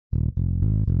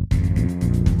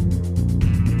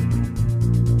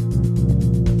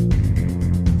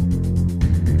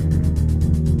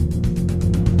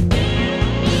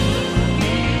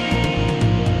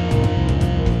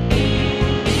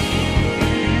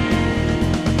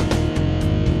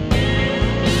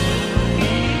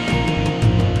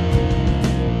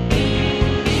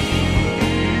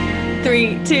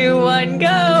3, 2, 1,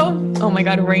 go. Oh my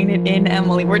God, rein it in,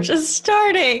 Emily. We're just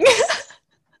starting.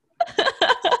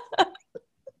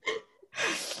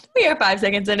 We are 5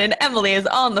 seconds in and Emily is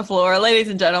on the floor, ladies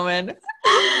and gentlemen.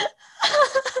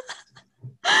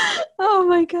 Oh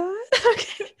my God.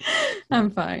 Okay.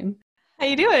 I'm fine. How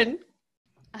you doing?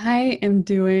 I am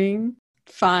doing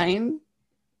fine.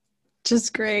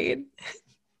 Just great.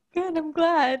 Good, I'm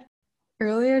glad.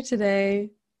 Earlier today,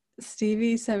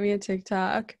 Stevie sent me a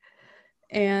TikTok,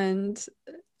 and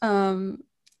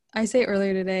I say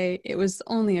earlier today, it was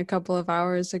only a couple of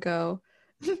hours ago.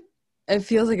 It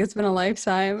feels like it's been a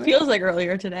lifetime. Feels like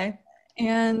earlier today.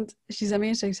 And she sent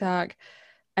me a TikTok.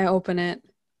 I open it.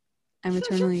 I'm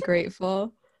eternally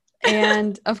grateful.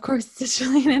 And of course, the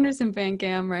Gillian Anderson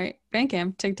Bandcamp, right?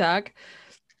 Bandcamp, TikTok.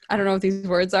 I don't know what these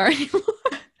words are anymore.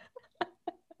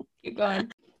 Keep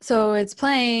going. So it's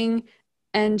playing,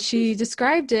 and she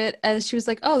described it as, she was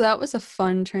like, oh, that was a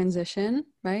fun transition,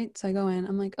 right? So I go in,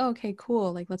 I'm like, oh, okay,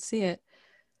 cool. Like, let's see it.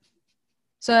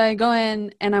 So I go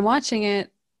in and I'm watching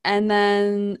it, and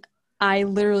then I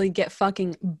literally get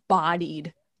fucking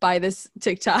bodied by this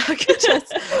TikTok.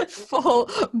 Just full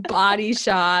body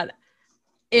shot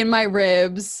in my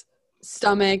ribs,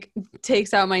 stomach,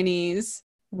 takes out my knees.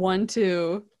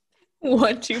 1-2.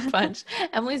 1-2 punch.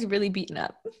 Emily's really beaten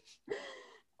up.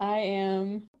 I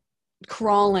am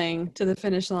crawling to the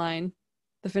finish line.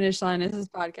 The finish line is this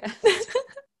podcast.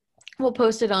 We'll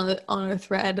post it on our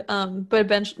thread. But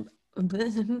eventually,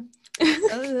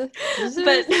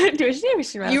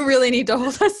 You really need to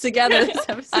hold us together this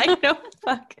episode. I know,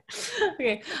 fuck.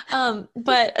 Okay.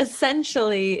 But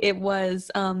essentially it was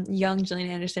young Gillian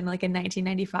Anderson, like a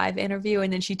 1995 interview,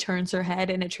 and then she turns her head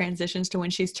and it transitions to when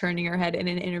she's turning her head in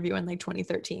an interview in like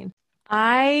 2013.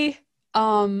 I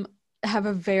have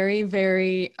a very,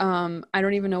 very I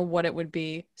don't even know what it would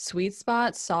be. Sweet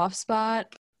spot, soft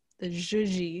spot, the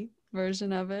zhuzhi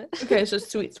version of it. Okay, so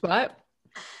sweet spot.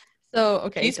 So,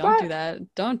 okay, don't do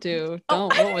that. Don't.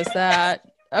 What was that?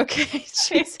 Okay,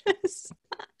 Jesus.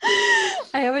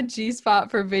 I have a G-spot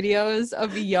for videos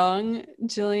of young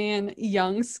Gillian,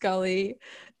 young Scully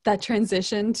that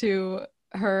transition to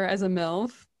her as a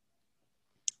MILF.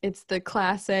 It's the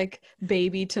classic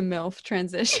baby to MILF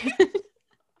transition.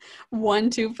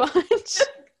 1-2 punch.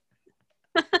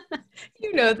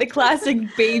 You know, the classic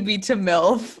baby to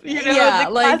MILF. You know, yeah,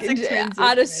 the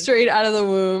like straight out of the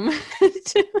womb.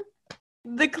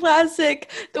 The classic,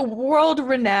 the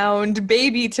world-renowned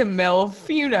baby to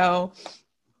MILF, you know.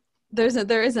 There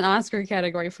is an Oscar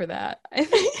category for that, I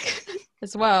think,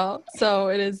 as well. So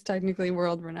it is technically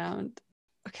world-renowned.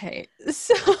 Okay,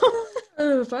 so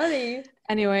oh, funny.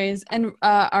 Anyways, and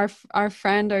our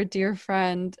dear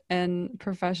friend and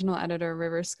professional editor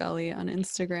River Scully on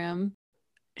Instagram,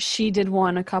 she did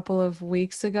one a couple of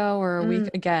weeks ago, or a week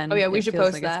again. Oh yeah, we should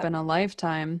post that. It's been a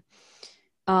lifetime.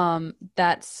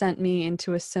 That sent me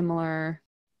into a similar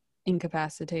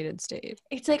incapacitated state.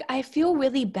 It's like I feel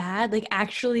really bad, like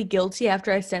actually guilty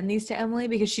after I send these to Emily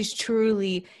because she's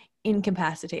truly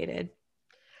incapacitated.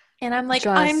 And I'm like,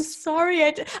 I'm sorry.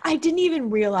 I didn't even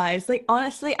realize. Like,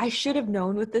 honestly, I should have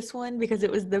known with this one because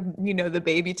it was the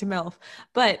baby to MILF.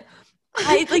 But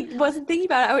I wasn't thinking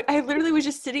about it. I literally was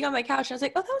just sitting on my couch and I was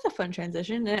like, oh, that was a fun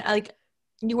transition. And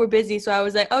you were busy. So I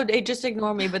was like, oh, just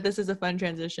ignore me. But this is a fun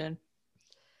transition.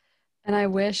 And I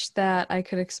wish that I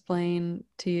could explain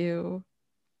to you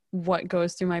what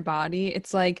goes through my body.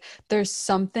 It's like there's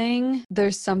something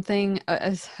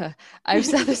I've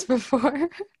said this before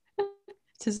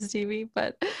to Stevie,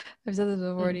 but I've said this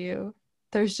before to you.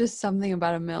 There's just something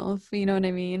about a MILF, you know what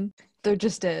I mean? There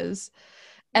just is.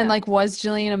 And was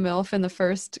Gillian a MILF in the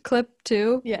first clip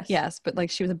too? Yes,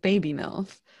 but she was a baby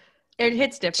MILF. It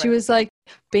hits different. She was like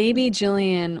baby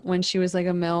Gillian when she was like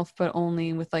a MILF, but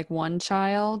only with one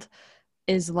child,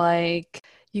 is like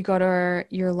you go to her,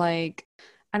 you're like,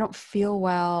 I don't feel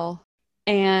well,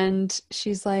 and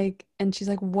she's like,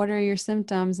 what are your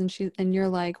symptoms? And you're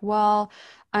like, well,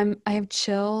 I have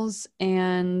chills,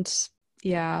 and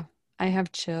yeah, I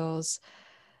have chills.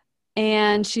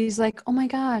 And she's like, oh my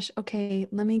gosh, okay,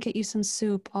 let me get you some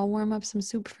soup. I'll warm up some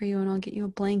soup for you, and I'll get you a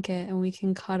blanket, and we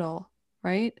can cuddle,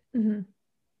 right? Mm-hmm.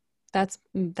 That's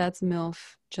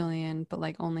MILF Gillian,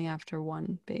 but only after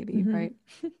one baby, right?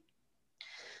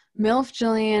 MILF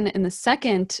Gillian in the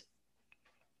second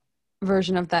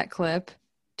version of that clip,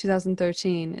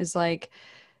 2013, is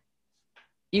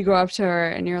you go up to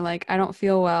her and you're like, I don't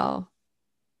feel well.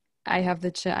 I have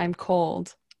I'm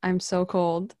cold. I'm so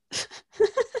cold.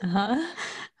 I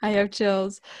have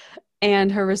chills.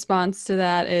 And her response to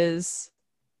that is,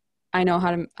 I know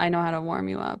how to warm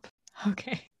you up.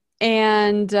 Okay.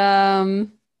 And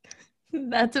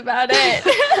That's about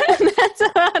it. That's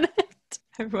about it.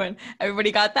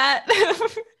 Everybody got that?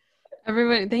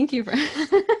 Everybody, thank you for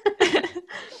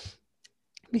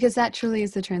because that truly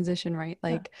is the transition, right?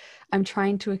 Like, I'm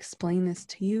trying to explain this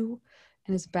to you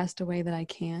in as best a way that I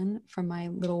can from my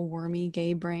little wormy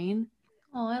gay brain.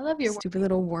 Oh, I love your stupid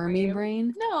little wormy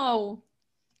brain. No.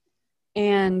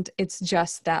 And it's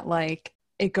just that, like,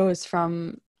 it goes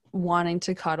from wanting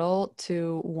to cuddle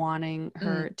to wanting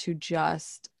her to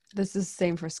just, this is the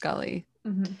same for Scully.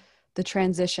 Mm-hmm. The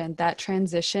transition, that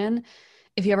transition,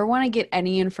 if you ever want to get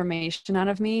any information out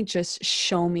of me, just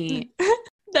show me.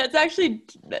 That's actually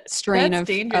strain that's of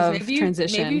dangerous.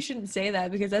 Transition. Maybe you shouldn't say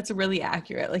that because that's really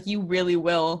accurate. Like, you really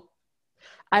will.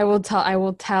 I will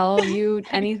tell you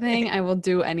anything. I will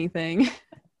do anything.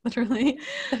 Literally.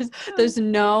 There's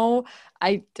no,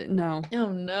 no.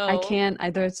 Oh no. I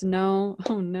can't, there's no,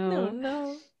 oh no. Oh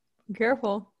no.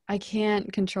 Careful. I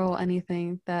can't control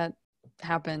anything that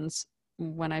happens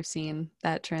when I've seen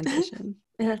that transition.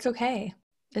 And that's okay.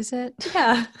 Is it?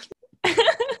 Yeah.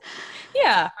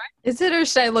 Yeah. Is it, or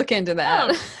should I look into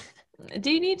that?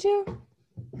 Do you need to?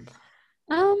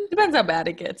 Depends how bad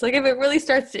it gets. Like, if it really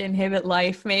starts to inhibit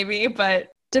life, maybe, but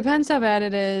depends how bad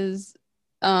it is.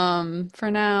 For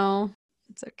now,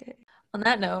 it's okay. On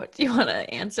that note, do you want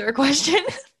to answer a question?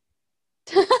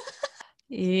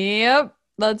 Yep,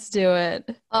 let's do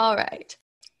it. All right.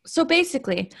 So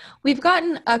basically, we've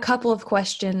gotten a couple of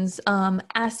questions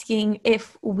asking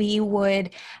if we would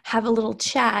have a little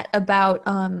chat about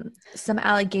some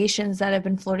allegations that have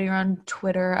been floating around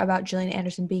Twitter about Gillian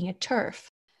Anderson being a TERF.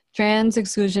 Trans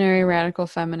exclusionary radical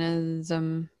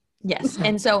feminism. Yes.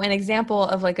 And so an example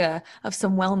of of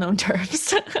some well-known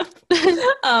TERFs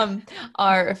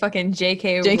are fucking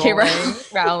J.K.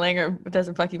 Rowling, or it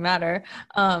doesn't fucking matter,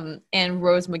 and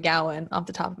Rose McGowan off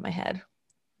the top of my head.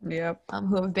 Yep.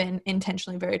 Who have been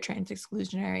intentionally very trans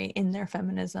exclusionary in their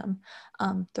feminism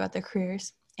throughout their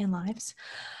careers and lives.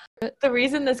 The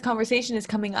reason this conversation is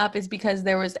coming up is because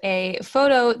there was a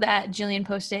photo that Gillian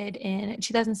posted in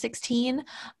 2016,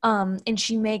 and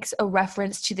she makes a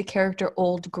reference to the character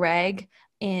Old Greg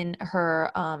in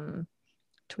her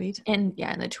tweet. In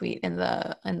the tweet, in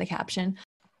the caption.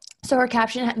 So her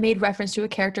caption made reference to a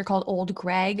character called Old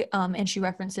Greg, and she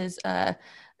references a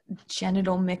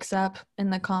genital mix-up in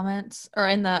the comments, or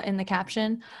in the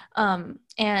caption,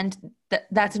 and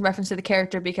that's in reference to the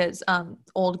character because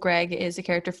Old Greg is a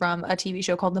character from a TV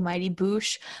show called The Mighty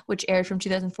Boosh, which aired from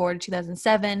 2004 to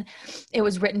 2007. It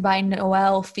was written by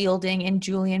Noelle Fielding and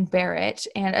Julian Barrett,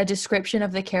 and a description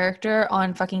of the character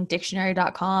on fucking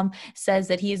dictionary.com says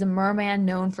that he is a merman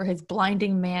known for his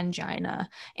blinding mangina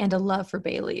and a love for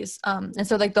Baileys. And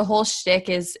so, like, the whole shtick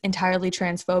is entirely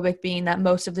transphobic, being that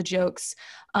most of the jokes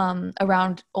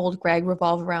around Old Greg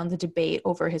revolve around the debate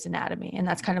over his anatomy, and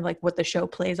that's kind of like what the show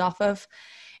plays off of.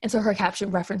 And so her caption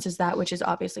references that, which is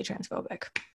obviously transphobic.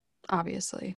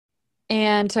 Obviously.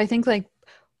 And so I think, like,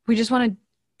 we just want to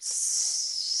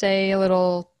say a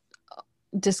little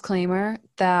disclaimer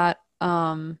that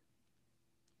we're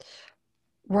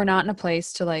not in a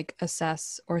place to, like,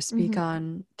 assess or speak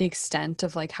on the extent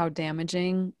of, like, how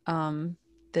damaging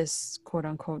this quote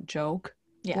unquote joke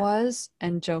was,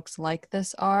 and jokes like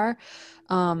this are,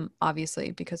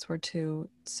 obviously, because we're two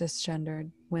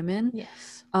cisgendered women.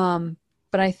 Yes.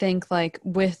 But I think, like,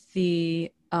 with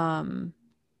the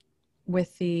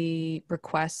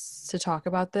requests to talk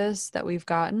about this that we've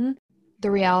gotten,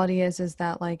 the reality is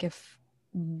that, like, if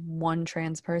one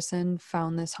trans person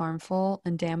found this harmful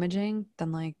and damaging,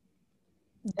 then, like,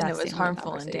 that's it was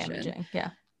harmful and damaging.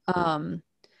 Yeah.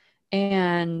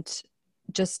 And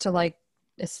just to, like,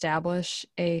 establish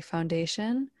a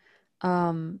foundation,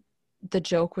 the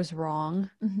joke was wrong,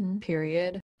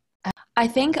 period. I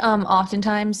think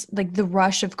oftentimes, like, the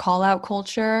rush of call out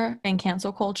culture and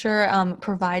cancel culture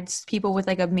provides people with,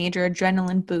 like, a major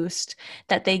adrenaline boost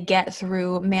that they get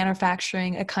through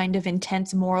manufacturing a kind of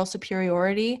intense moral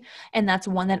superiority, and that's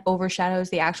one that overshadows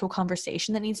the actual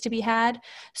conversation that needs to be had.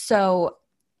 So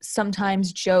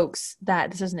sometimes jokes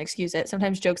that, this doesn't excuse it,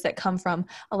 sometimes jokes that come from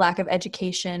a lack of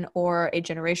education or a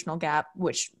generational gap,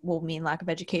 which will mean lack of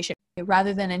education,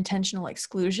 rather than intentional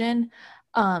exclusion,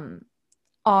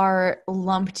 are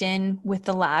lumped in with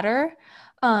the latter.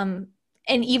 And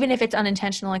even if it's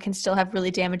unintentional, it can still have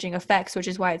really damaging effects, which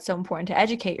is why it's so important to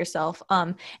educate yourself.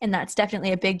 And that's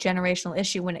definitely a big generational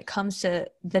issue when it comes to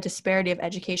the disparity of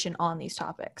education on these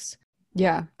topics.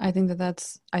 Yeah, I think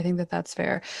that's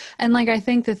fair. And, like, I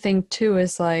think the thing too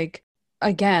is, like,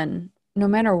 again, no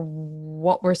matter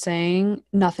what we're saying,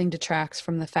 nothing detracts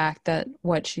from the fact that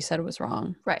what she said was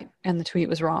wrong. Right. And the tweet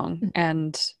was wrong.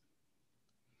 And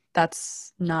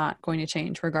that's not going to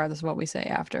change regardless of what we say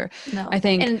after. No. I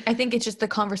think it's just the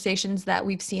conversations that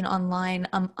we've seen online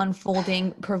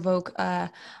unfolding provoke a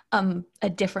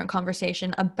different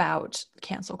conversation about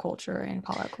cancel culture and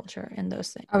call out culture and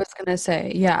those things. I was going to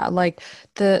say, yeah, like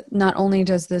not only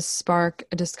does this spark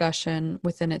a discussion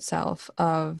within itself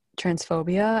of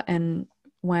transphobia and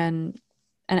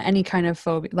any kind of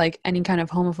phobia, like any kind of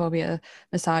homophobia,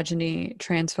 misogyny,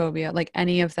 transphobia, like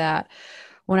any of that,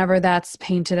 whenever that's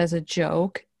painted as a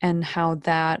joke and how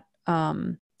that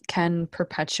can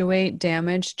perpetuate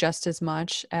damage just as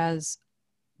much as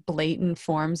blatant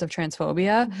forms of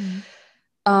transphobia.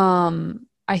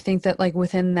 I think that like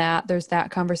within that, there's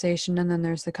that conversation, and then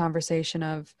there's the conversation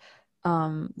of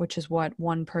which is what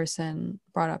one person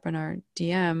brought up in our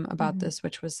DM about this,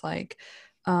 which was like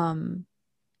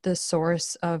the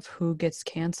source of who gets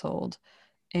canceled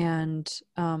and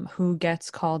who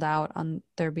gets called out on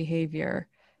their behavior.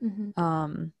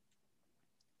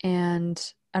 And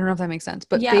I don't know if that makes sense,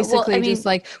 but basically just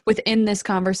like within this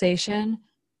conversation,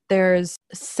 there's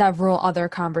several other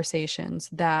conversations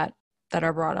that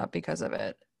are brought up because of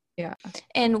it. Yeah.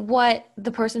 And what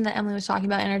the person that Emily was talking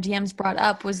about in our DMs brought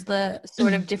up was the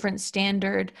sort of different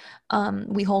standard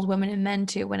we hold women and men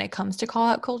to when it comes to call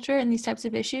out culture and these types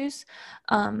of issues.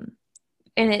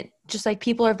 And it just like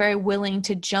people are very willing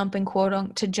to jump on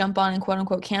and quote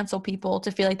unquote cancel people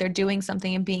to feel like they're doing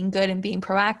something and being good and being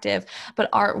proactive, but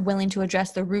aren't willing to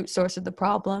address the root source of the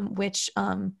problem, which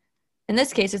in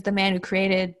this case is the man who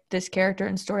created this character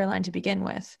and storyline to begin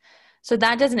with. So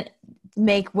that doesn't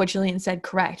make what Jillian said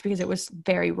correct, because it was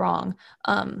very wrong.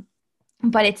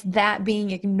 But it's that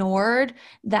being ignored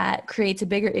that creates a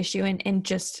bigger issue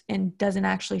and doesn't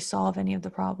actually solve any of the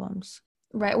problems.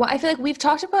 Right. Well, I feel like we've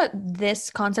talked about this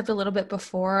concept a little bit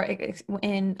before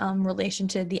in relation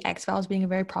to the X-Files being a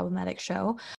very problematic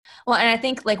show. Well, and I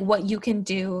think like what you can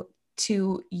do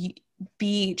to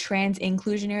be trans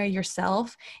inclusionary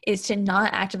yourself is to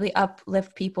not actively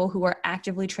uplift people who are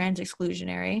actively trans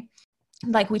exclusionary.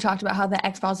 Like we talked about how the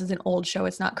X-Files is an old show.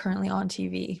 It's not currently on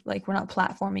TV. Like we're not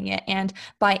platforming it. And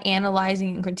by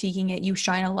analyzing and critiquing it, you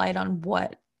shine a light on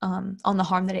on the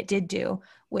harm that it did do,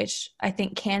 which I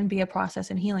think can be a process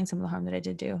in healing some of the harm that it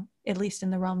did do, at least in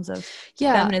the realms of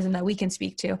feminism that we can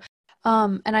speak to.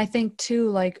 And I think too,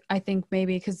 like, I think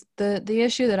maybe because the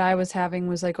issue that I was having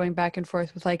was like going back and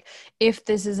forth with like, if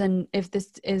this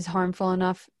is harmful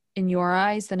enough in your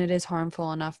eyes, then it is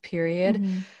harmful enough,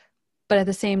 period. But at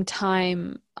the same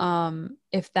time,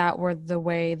 if that were the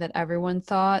way that everyone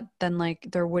thought, then like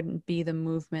there wouldn't be the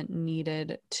movement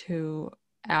needed to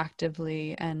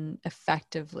actively and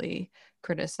effectively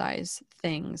criticize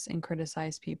things and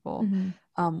criticize people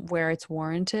where it's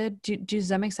warranted. Does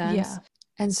that make sense? Yeah.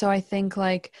 And so I think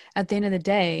like at the end of the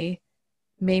day,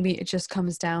 maybe it just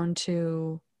comes down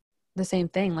to the same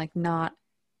thing, like not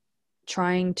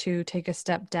trying to take a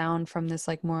step down from this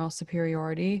like moral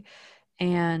superiority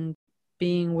and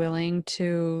being willing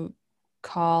to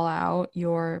call out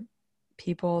your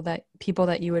people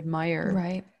that you admire.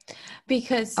 Right.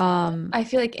 Because I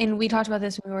feel like, and we talked about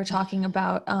this when we were talking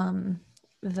about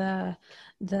the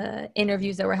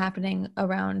interviews that were happening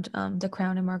around The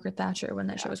Crown and Margaret Thatcher when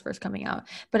that show was first coming out.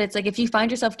 But it's like, if you find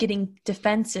yourself getting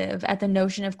defensive at the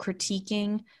notion of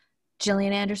critiquing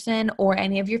Gillian Anderson or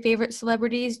any of your favorite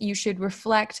celebrities, you should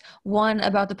reflect, one,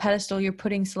 about the pedestal you're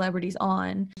putting celebrities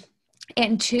on,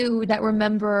 and two, that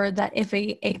remember that if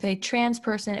a trans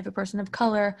person, if a person of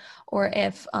color, or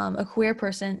if a queer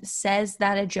person says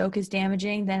that a joke is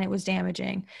damaging, then it was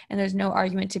damaging, and there's no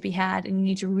argument to be had. And you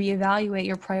need to reevaluate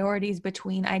your priorities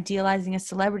between idealizing a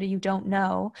celebrity you don't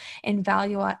know and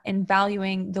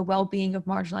valuing the well-being of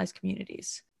marginalized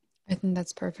communities. I think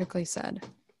that's perfectly said.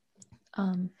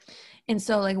 And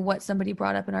so, like, what somebody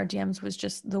brought up in our DMs was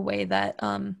just the way that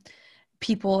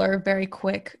people are very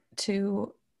quick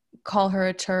to call her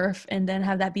a TERF and then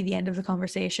have that be the end of the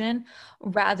conversation,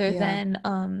 rather than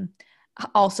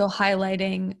also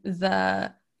highlighting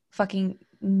the fucking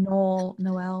Noel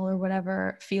or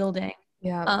whatever Fielding,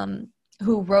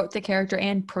 who wrote the character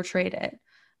and portrayed it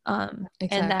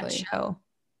in that show.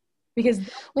 Because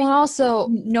also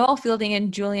Noel Fielding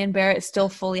and Julian Barrett still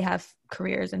fully have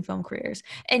careers and film careers,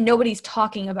 and nobody's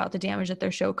talking about the damage that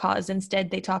their show caused.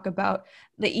 Instead, they talk about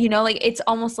like it's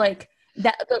almost like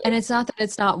that. And it's not that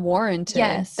it's not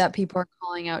warranted that people are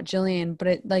calling out Jillian, but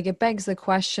it begs the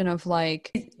question of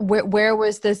like, where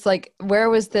was this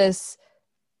foundation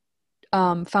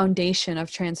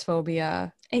of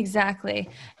transphobia exactly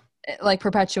like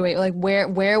perpetuate? Like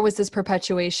where was this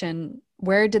perpetuation?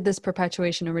 Where did this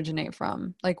perpetuation originate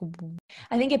from? Like,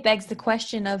 I think it begs the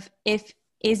question of if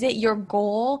Is it your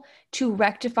goal to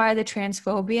rectify the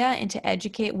transphobia and to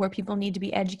educate where people need to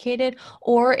be educated?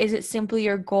 Or is it simply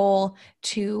your goal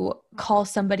to call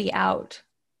somebody out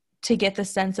to get the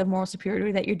sense of moral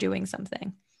superiority that you're doing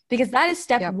something? Because that is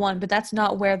step one, but that's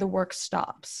not where the work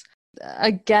stops.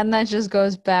 Again, that just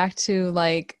goes back to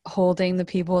like holding the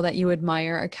people that you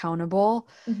admire accountable.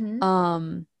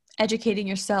 Educating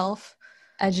yourself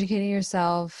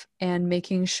and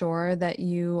making sure that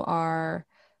you are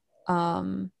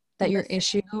that your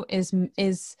issue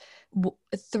is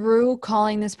through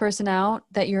calling this person out,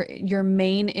 that your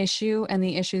main issue and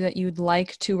the issue that you'd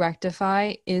like to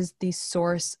rectify is the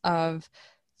source of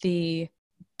the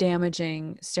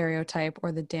damaging stereotype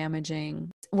or the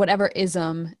damaging whatever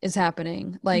ism is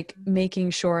happening, like making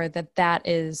sure that that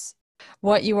is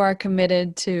what you are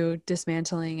committed to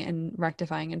dismantling and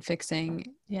rectifying and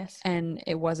fixing. Yes. And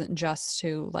it wasn't just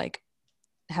to like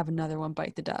have another one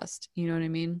bite the dust. You know what I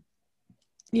mean?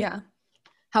 Yeah.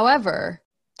 However,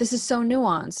 this is so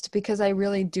nuanced because I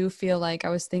really do feel like I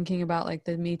was thinking about like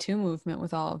the Me Too movement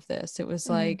with all of this. It was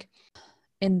like,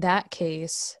 in that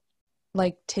case,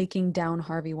 like taking down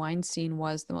Harvey Weinstein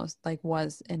was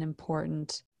was an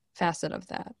important facet of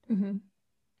that.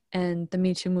 And the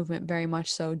Me Too movement very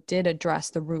much so did address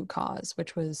the root cause,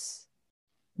 which was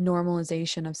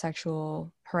normalization of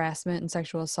sexual harassment and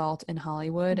sexual assault in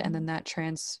Hollywood. And then that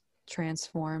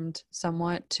transformed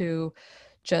somewhat to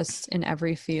just in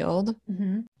every field.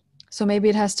 So maybe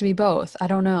it has to be both. I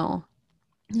don't know.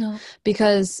 No.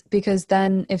 Because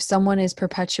then if someone is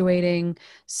perpetuating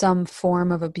some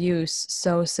form of abuse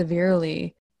so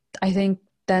severely, I think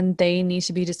then they need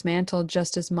to be dismantled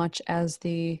just as much as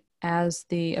the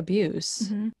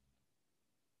abuse.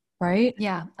 Right?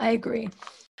 Yeah, I agree.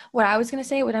 What I was going to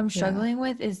say, what I'm struggling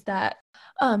with is that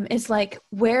it's like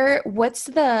where's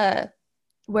the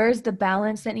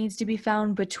balance that needs to be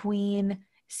found between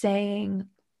saying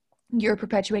you're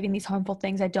perpetuating these harmful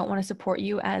things, I don't want to support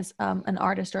you as an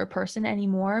artist or a person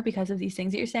anymore because of these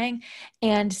things that you're saying,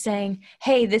 and saying,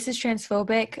 hey, this is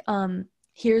transphobic,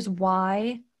 here's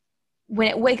why.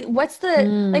 What's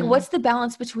the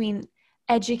balance between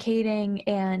educating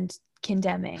and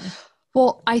condemning?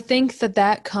 Well, I think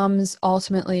that comes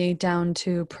ultimately down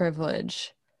to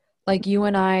privilege. Like you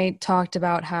and I talked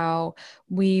about how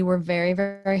we were very,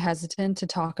 very hesitant to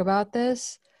talk about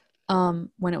this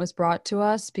when it was brought to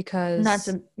us because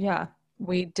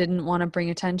we didn't want to bring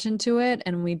attention to it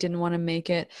and we didn't want to make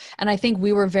it. And I think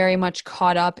we were very much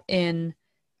caught up in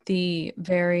the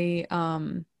very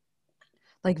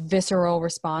like visceral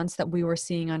response that we were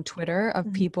seeing on Twitter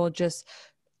of people just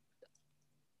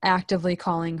actively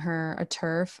calling her a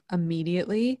TERF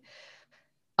immediately,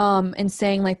 and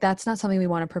saying like that's not something we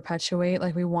want to perpetuate.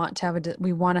 Like we want to have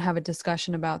a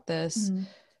discussion about this.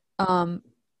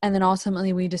 And then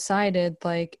ultimately we decided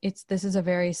like this is a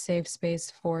very safe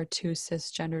space for two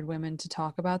cisgendered women to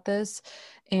talk about this.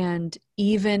 And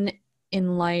even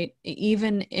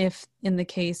if in the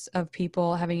case of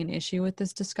people having an issue with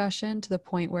this discussion to the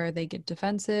point where they get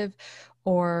defensive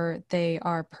or they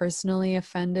are personally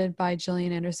offended by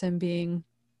Gillian Anderson being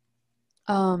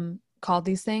called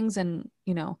these things, and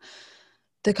you know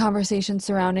the conversation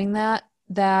surrounding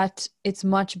that it's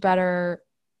much better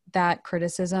that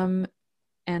criticism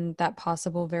and that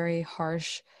possible very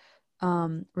harsh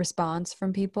response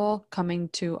from people coming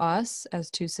to us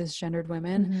as two cisgendered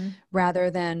women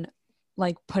rather than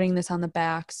like putting this on the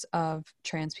backs of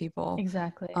trans people.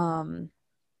 Exactly.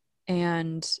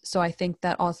 And so I think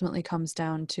that ultimately comes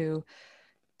down to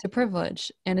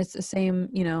privilege, and it's the same,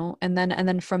 you know, and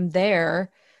then from there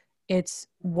it's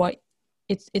what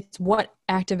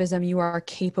activism you are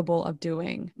capable of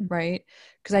doing, right?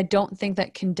 Because I don't think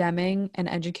that condemning and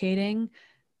educating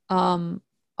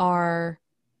are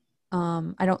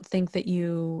I don't think that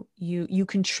you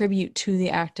contribute to the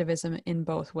activism in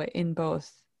both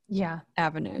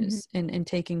avenues, in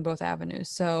taking both avenues.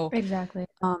 So exactly.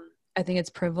 I think it's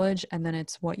privilege, and then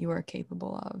it's what you are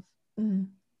capable of.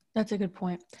 That's a good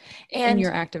point. And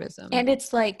your activism. And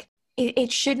it's like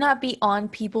it should not be on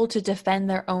people to defend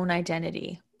their own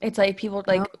identity. It's like people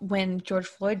like when George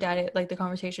Floyd died, like the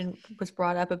conversation was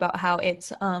brought up about how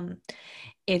it's like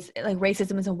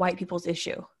racism is a white people's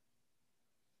issue.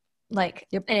 Like,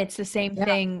 and it's the same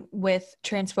thing with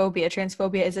transphobia.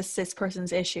 Transphobia is a cis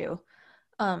person's issue.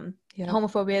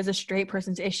 Homophobia is a straight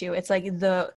person's issue. It's like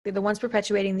the ones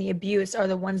perpetuating the abuse are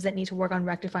the ones that need to work on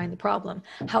rectifying the problem.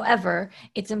 However,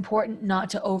 it's important not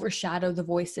to overshadow the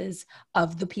voices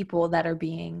of the people that are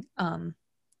being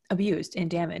abused and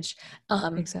damaged.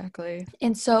 Exactly.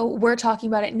 And so we're talking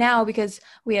about it now because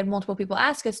we had multiple people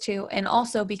ask us to, and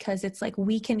also because it's like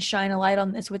we can shine a light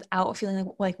on this without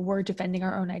feeling like we're defending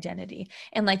our own identity.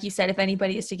 And like you said, if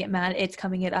anybody is to get mad, it's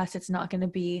coming at us. It's not going to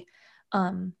be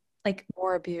like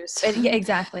more abuse. Yeah,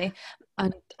 exactly.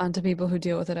 Onto people who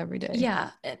deal with it every day. Yeah.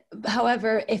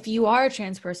 However, if you are a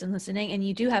trans person listening and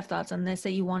you do have thoughts on this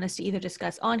that you want us to either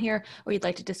discuss on here or you'd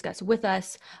like to discuss with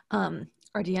us,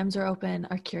 our DMs are open.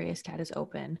 Our Curious Cat is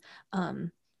open.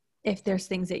 If there's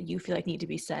things that you feel like need to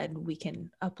be said, we can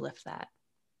uplift that.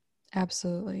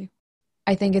 Absolutely.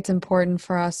 I think it's important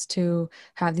for us to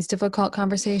have these difficult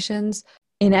conversations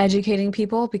in educating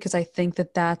people, because I think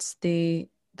that that's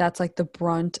like the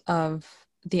brunt of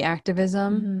the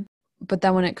activism. Mm-hmm. But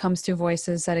then when it comes to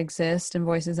voices that exist and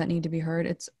voices that need to be heard,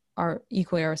 it's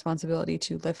equally our responsibility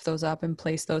to lift those up and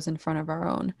place those in front of our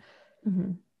own.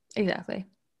 Mm-hmm. Exactly.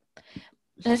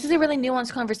 And this is a really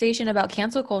nuanced conversation about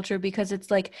cancel culture, because it's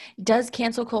like, does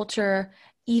cancel culture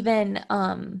even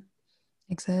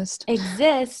exist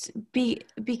because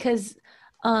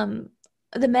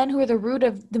the men who are the root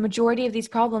of the majority of these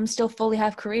problems still fully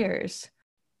have careers?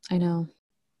 I know.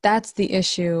 That's the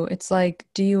issue. It's like,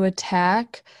 do you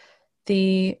attack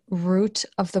the root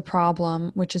of the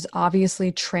problem, which is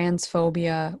obviously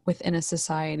transphobia within a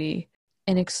society,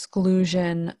 an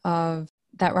exclusion of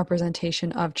that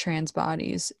representation of trans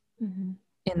bodies mm-hmm.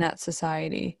 in that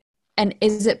society? And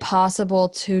is it possible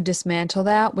to dismantle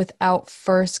that without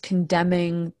first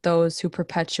condemning those who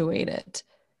perpetuate it?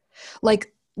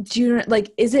 Like,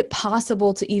 is it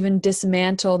possible to even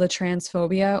dismantle the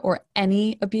transphobia or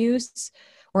any abuse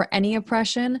or any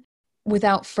oppression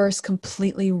without first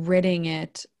completely ridding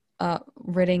it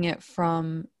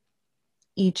from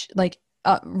each,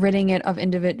 ridding it of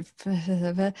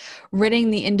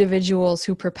ridding the individuals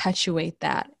who perpetuate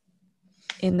that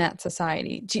in that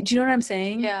society? Do you know what I'm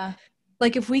saying? Yeah.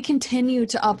 Like, if we continue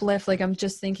to uplift, like, I'm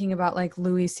just thinking about like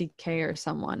Louis C.K. or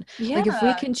someone. Yeah. Like, if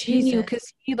we continue,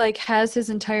 because he like has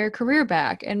his entire career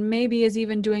back and maybe is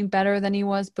even doing better than he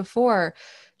was before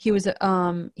he was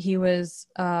accused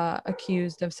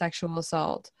of sexual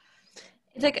assault.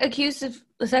 It's like accused of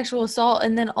sexual assault,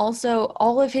 and then also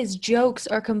all of his jokes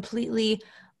are completely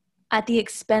at the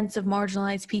expense of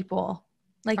marginalized people.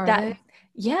 Like Are that. they?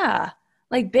 Yeah.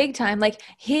 Like big time. Like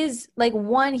his, like,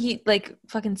 one, he like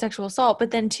fucking sexual assault,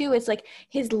 but then two, it's like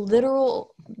his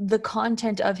literal, the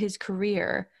content of his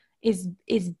career is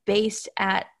based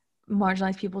at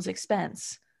marginalized people's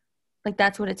expense. Like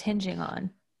that's what it's hinging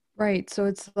on. Right. So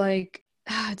it's like,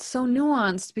 it's so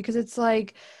nuanced, because it's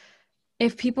like,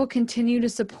 if people continue to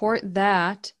support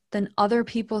that, then other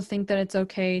people think that it's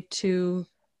okay to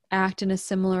act in a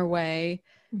similar way.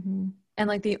 Mm-hmm. And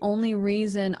like the only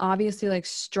reason, obviously, like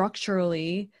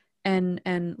structurally and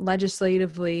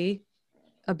legislatively,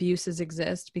 abuses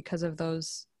exist because of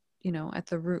those, at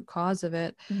the root cause of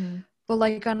it. Mm-hmm. But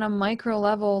like on a micro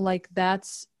level, like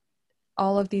that's,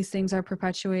 all of these things are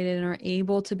perpetuated and are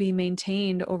able to be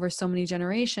maintained over so many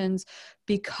generations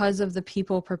because of the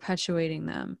people perpetuating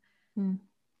them. Mm.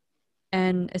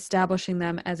 And establishing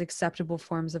them as acceptable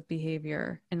forms of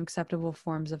behavior and acceptable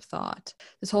forms of thought.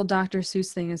 This whole Dr.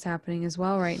 Seuss thing is happening as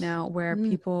well right now, where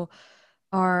people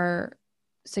are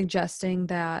suggesting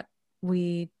that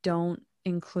we don't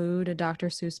include a Dr.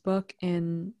 Seuss book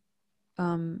in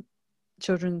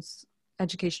children's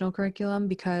educational curriculum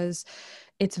because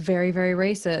it's very, very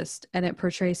racist, and it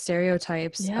portrays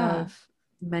stereotypes of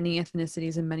many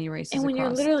ethnicities and many races and when across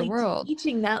you're literally the world.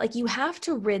 teaching that, like, you have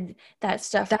to rid that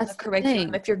stuff from That's the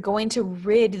curriculum if you're going to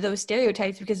rid those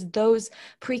stereotypes, because those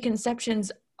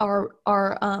preconceptions are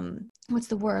what's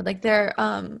the word, like they're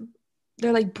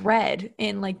like bred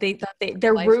in, like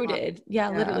they're rooted. Yeah,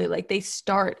 literally, like they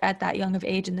start at that young of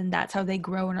age, and then that's how they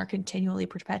grow and are continually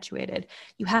perpetuated.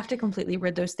 You have to completely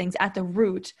rid those things at the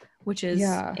root, which is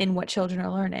in what children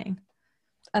are learning.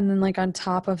 And then like on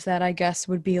top of that, I guess,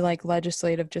 would be like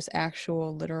legislative, just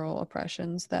actual literal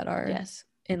oppressions that are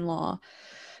in law.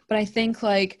 But I think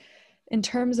like in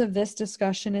terms of this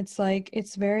discussion, it's like,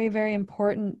 it's very, very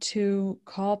important to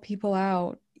call people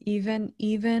out, even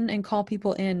and call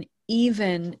people in,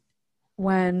 even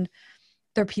when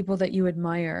they're people that you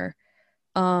admire.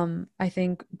 I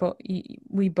think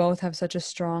we both have such a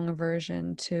strong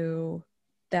aversion to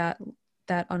that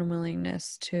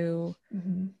unwillingness to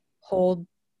hold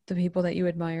the people that you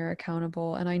admire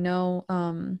accountable. And I know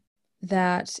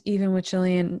that even with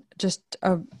Jillian, just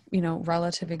a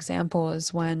relative example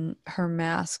is when her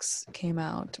masks came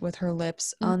out with her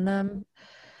lips on them,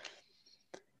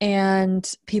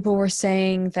 and people were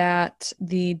saying that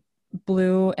the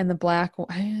blue and the black.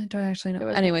 I don't actually know.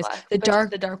 Anyways, black, the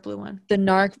dark blue one. The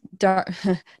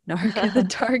the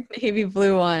dark navy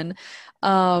blue one,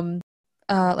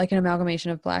 like an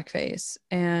amalgamation of blackface,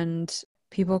 and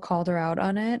people called her out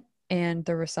on it. And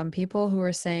there were some people who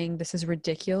were saying this is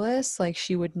ridiculous. Like,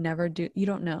 she would never do. You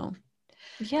don't know.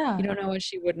 Yeah. You don't know what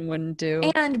she would and wouldn't do.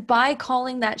 And by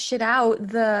calling that shit out,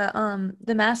 the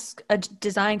mask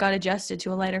design got adjusted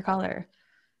to a lighter color.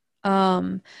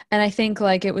 And I think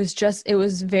like it was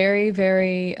very,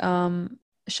 very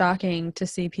shocking to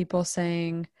see people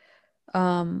saying,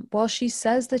 well, she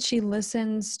says that she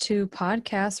listens to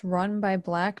podcasts run by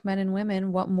Black men and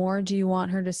women. What more do you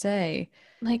want her to say?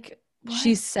 Like, what?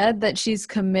 She said that she's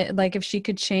like, if she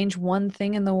could change one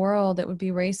thing in the world, it would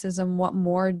be racism. What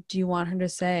more do you want her to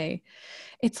say?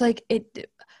 It's like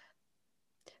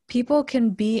people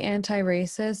can be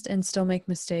anti-racist and still make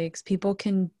mistakes. People's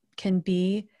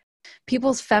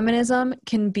feminism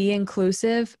can be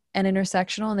inclusive and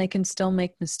intersectional, and they can still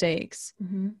make mistakes.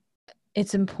 Mm-hmm.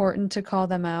 It's important to call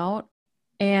them out.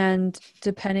 And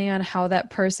depending on how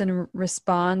that person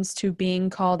responds to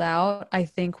being called out, I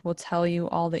think will tell you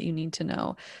all that you need to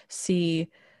know. See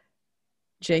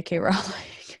J.K. Rowling.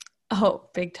 Oh,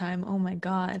 big time. Oh my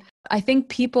God. I think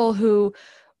people who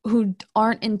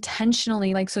aren't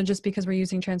intentionally, like, so just because we're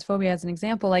using transphobia as an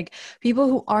example, like people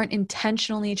who aren't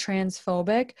intentionally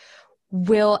transphobic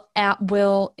will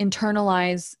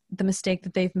internalize the mistake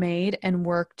that they've made and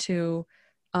work to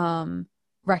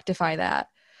rectify that.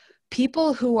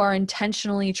 People who are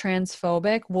intentionally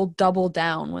transphobic will double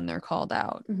down when they're called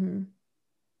out. Mm-hmm.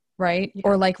 Right? Yeah.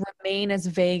 Or like remain as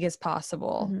vague as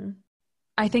possible. Mm-hmm.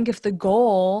 I think if the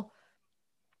goal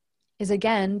is,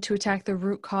 again, to attack the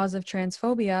root cause of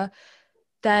transphobia,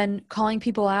 then calling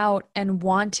people out and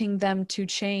wanting them to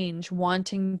change,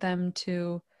 wanting them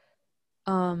to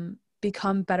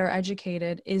become better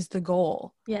educated is the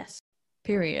goal. Yes.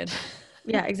 Period.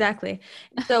 Yeah, exactly.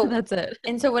 So that's it.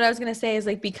 And so what I was going to say is,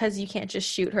 like, because you can't just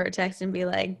shoot her a text and be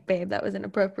like, babe, that was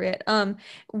inappropriate.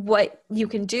 What you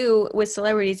can do with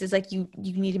celebrities is, like, you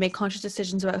need to make conscious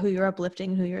decisions about who you're uplifting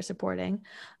and who you're supporting.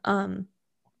 And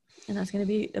that's going to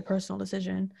be a personal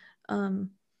decision.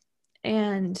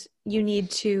 And you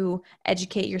need to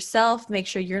educate yourself, make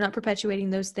sure you're not perpetuating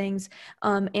those things,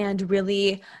 and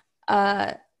really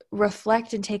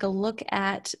reflect and take a look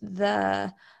at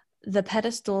the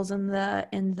pedestals and the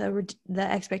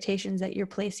expectations that you're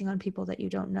placing on people that you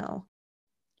don't know.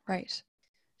 Right.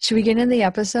 Should we get into the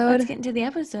episode? Let's get into the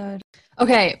episode.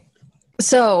 Okay.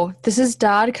 So this is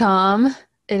 .com.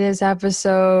 It is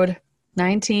episode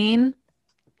 19,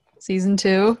 season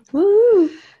 2.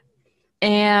 Woo!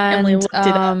 And Emily looked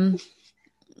it up.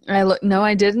 No,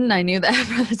 I didn't. I knew that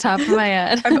from the top of my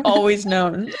head. I've always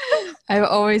known. I've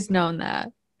always known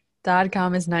that.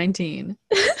 .com is 19.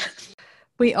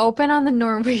 We open on the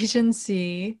Norwegian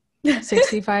Sea,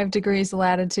 65 degrees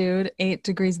latitude, 8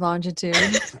 degrees longitude.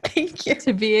 Thank you.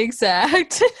 To be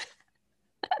exact.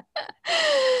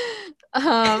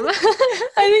 I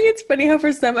think it's funny how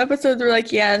for some episodes we're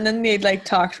like, yeah, and then they'd like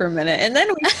talk for a minute. And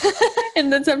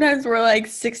then sometimes we're like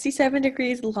 67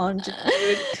 degrees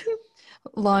longitude.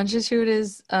 Longitude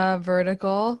is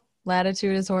vertical.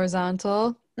 Latitude is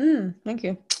horizontal. Thank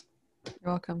you. You're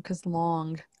welcome. Because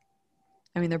long.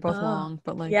 I mean, they're both long,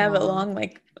 but like but long,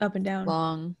 like up and down.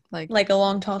 Long, like a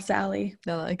long, tall Sally.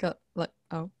 No,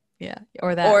 oh yeah,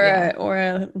 or that, or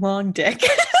a long dick.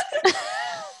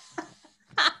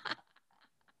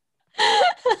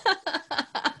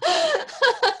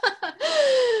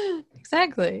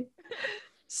 Exactly.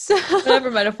 So whatever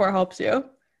metaphor helps you.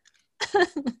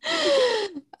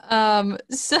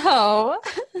 So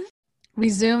we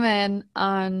zoom in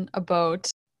on a boat.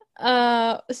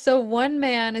 So one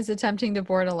man is attempting to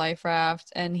board a life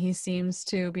raft, and he seems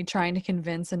to be trying to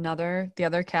convince the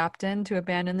other captain to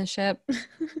abandon the ship.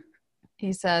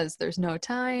 He says there's no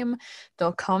time,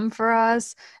 they'll come for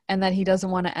us, and that he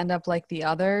doesn't want to end up like the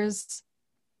others.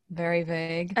 Very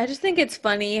vague. I just think it's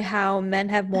funny how men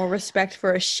have more respect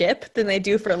for a ship than they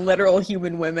do for literal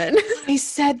human women. I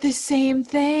said the same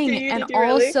thing. And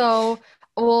also,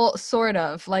 well, sort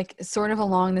of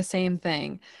along the same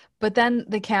thing. But then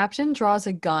the captain draws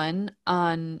a gun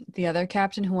on the other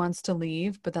captain who wants to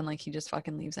leave, but then like he just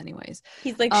fucking leaves anyways.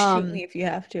 He's like, shoot me if you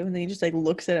have to, and then he just like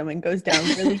looks at him and goes down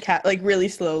really like really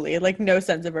slowly, like no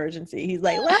sense of urgency. He's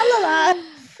like, la la la.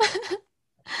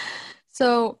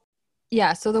 So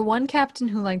yeah, so the one captain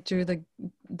who like drew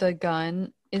the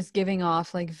gun is giving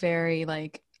off like very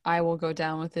like I will go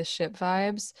down with this ship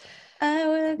vibes. I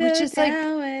will go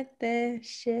down with this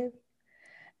ship.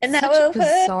 And such a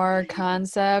bizarre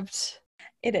concept.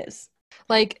 It is.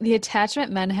 Like the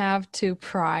attachment men have to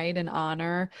pride and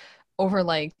honor over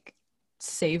like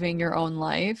saving your own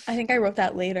life. I think I wrote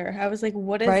that later. I was like,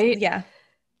 what is, right? Yeah.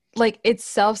 Like it's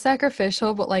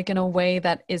self-sacrificial, but like in a way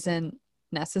that isn't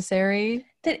necessary.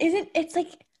 That isn't, it's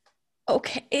like,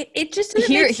 okay, it just doesn't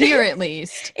make sense. Here at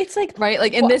least. It's like, right?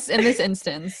 Like in this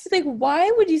instance. It's like, why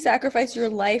would you sacrifice your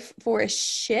life for a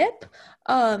ship?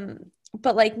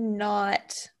 But like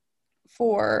not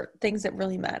for things that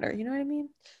really matter. You know what I mean?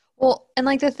 Well, and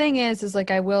like the thing is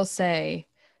like I will say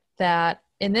that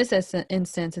in this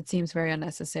instance, it seems very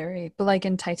unnecessary. But like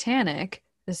in Titanic,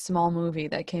 this small movie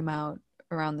that came out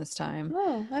around this time.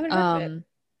 Oh, I haven't heard of it.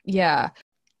 Yeah.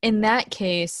 In that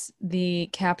case, the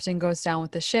captain goes down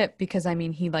with the ship because I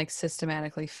mean he like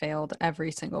systematically failed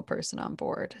every single person on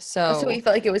board. So he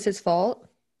felt like it was his fault.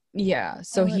 Yeah.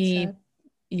 So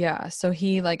so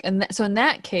he like so in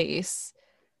that case,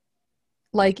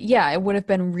 like yeah, it would have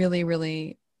been really,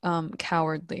 really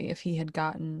cowardly if he had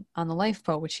gotten on the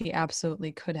lifeboat, which he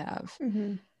absolutely could have.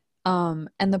 Mm-hmm.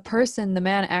 And the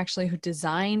man actually who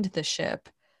designed the ship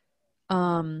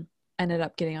ended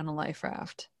up getting on a life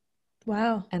raft.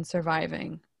 Wow. And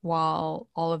surviving while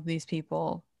all of these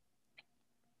people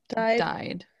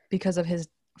died because of his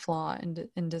flaw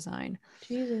in design.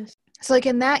 Jesus. So like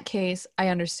in that case, I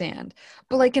understand.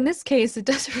 But like in this case, it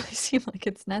doesn't really seem like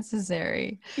it's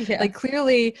necessary. Yeah. Like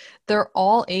clearly they're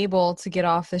all able to get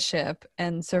off the ship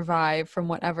and survive from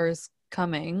whatever's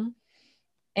coming.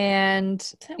 And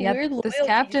this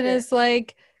captain is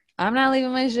like, I'm not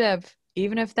leaving my ship,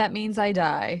 even if that means I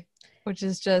die. Which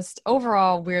is just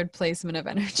overall weird placement of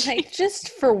energy. Like, just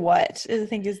for what, I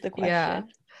think is the question. Yeah.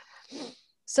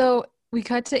 So we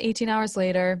cut to 18 hours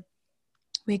later.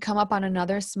 We come up on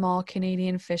another small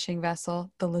Canadian fishing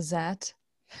vessel, the Lizette.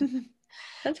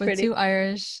 That's with pretty.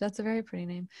 That's a very pretty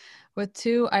name. With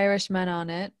 2 Irish men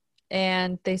on it.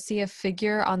 And they see a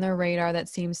figure on their radar that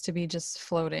seems to be just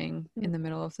floating in the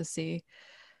middle of the sea.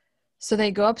 So they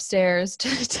go upstairs to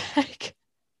the deck.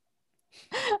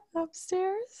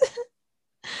 Upstairs.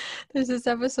 There's this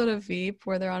episode of Veep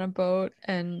where they're on a boat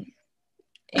and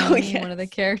Amy, one of the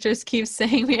characters, keeps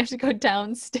saying we have to go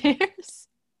downstairs.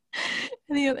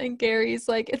 And Gary's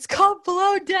like, it's called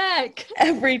below deck.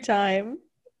 Every time.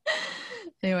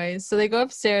 Anyways, so they go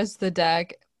upstairs to the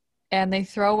deck and they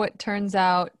throw what turns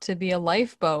out to be a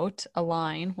lifeboat, a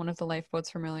line, one of the lifeboats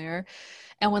familiar.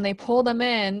 And when they pull them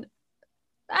in,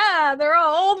 they're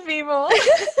all old people.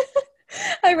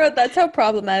 I wrote, that's how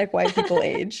problematic white people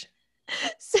age.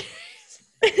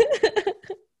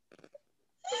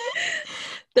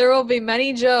 There will be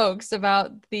many jokes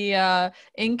about the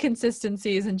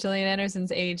inconsistencies in Gillian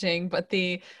Anderson's aging, but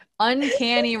the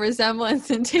uncanny resemblance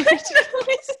in David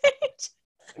Duchovny's age.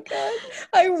 God,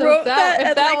 I wrote that.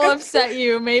 If that will upset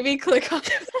you, maybe click on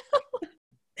it.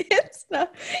 It's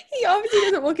not. He obviously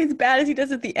doesn't look as bad as he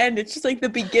does at the end. It's just like the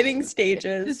beginning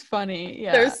stages. It's funny.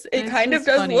 Yeah. It kind of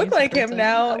does look like him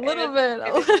now. A little bit.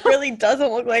 It really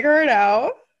doesn't look like her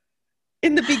now.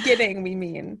 In the beginning, we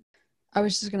mean. I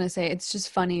was just going to say, it's just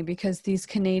funny because these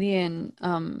Canadian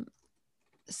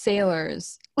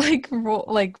sailors like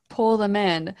pull them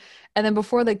in. And then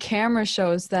before the camera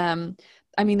shows them,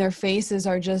 I mean, their faces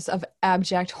are just of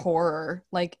abject horror.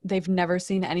 Like they've never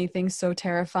seen anything so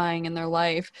terrifying in their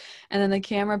life. And then the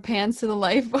camera pans to the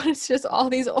lifeboat. It's just all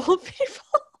these old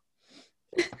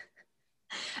people.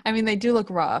 I mean, they do look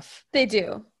rough. They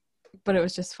do. But it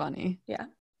was just funny. Yeah.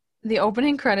 The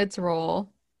opening credits roll.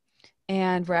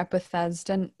 And we're at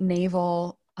Bethesda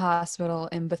Naval Hospital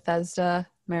in Bethesda,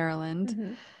 Maryland.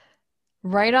 Mm-hmm.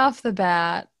 Right off the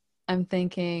bat, I'm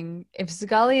thinking, if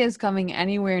Scully is coming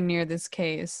anywhere near this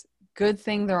case, good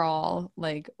thing they're all,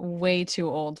 like, way too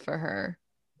old for her.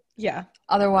 Yeah.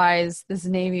 Otherwise, this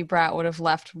Navy brat would have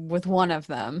left with one of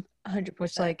them. 100%.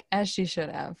 Which, like, as she should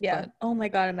have. Yeah. But oh, my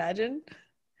God, imagine.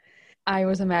 I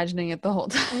was imagining it the whole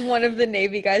time. One of the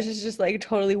Navy guys is just, like,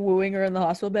 totally wooing her in the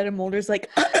hospital bed, and Mulder's like,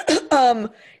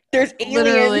 there's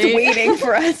aliens waiting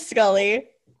for us, Scully.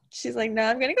 She's like, no,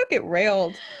 I'm gonna go get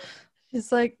railed.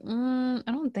 He's like, I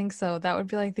don't think so. That would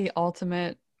be like the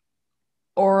ultimate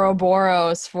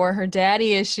Ouroboros for her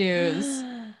daddy issues.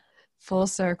 Full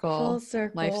circle. Full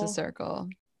circle. Life's a circle.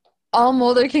 All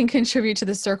Mulder can contribute to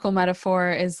the circle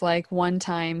metaphor is like one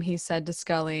time he said to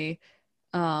Scully,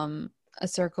 a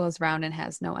circle is round and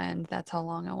has no end. That's how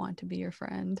long I want to be your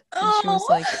friend. And she was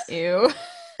like, ew.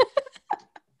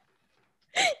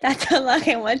 That's how long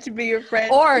I want to be your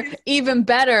friend. Or even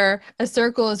better, a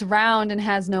circle is round and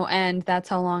has no end. That's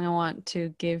how long I want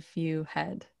to give you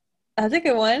head. That's a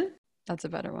good one. That's a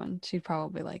better one. She'd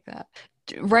probably like that.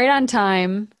 Right on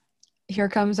time. Here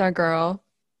comes our girl.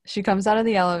 She comes out of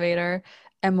the elevator.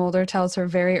 And Mulder tells her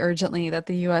very urgently that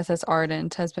the USS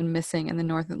Ardent has been missing in the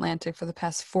North Atlantic for the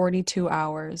past 42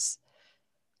 hours.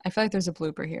 I feel like there's a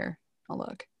blooper here. I'll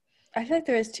look. I feel like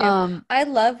there is too. I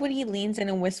love when he leans in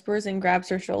and whispers and grabs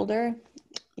her shoulder.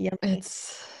 Yummy.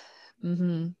 It's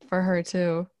for her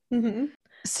too.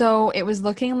 So it was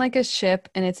looking like a ship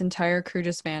and its entire crew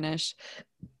just vanished,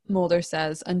 Mulder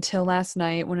says, until last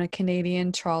night when a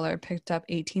Canadian trawler picked up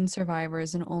 18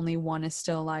 survivors and only one is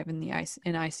still alive in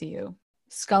ICU.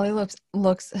 Scully looks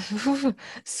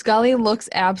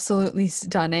absolutely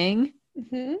stunning.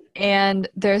 And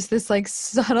there's this like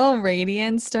subtle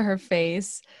radiance to her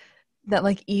face that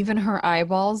like even her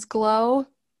eyeballs glow.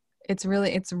 It's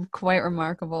quite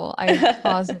remarkable. I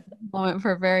paused at the moment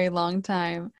for a very long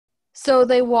time. So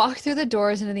they walk through the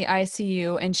doors into the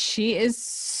ICU and she is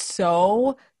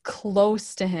so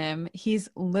close to him. He's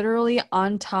literally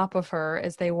on top of her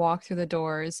as they walk through the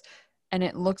doors, and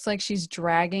it looks like she's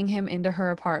dragging him into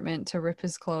her apartment to rip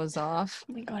his clothes off.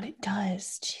 Oh my God, it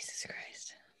does. Jesus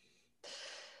Christ.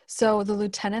 So the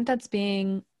lieutenant that's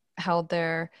being held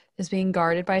there is being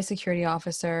guarded by a security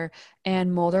officer,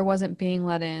 and Mulder wasn't being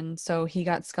let in, so he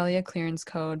got Scully a clearance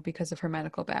code because of her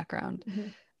medical background.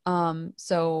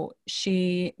 So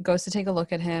she goes to take a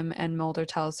look at him, and Mulder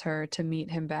tells her to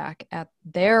meet him back at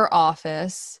their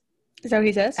office. Is that what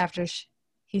he says? After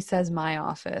he says my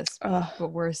office,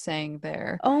 but we're saying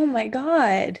there. Oh my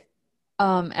God.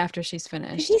 After she's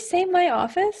finished. Did he say my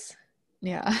office?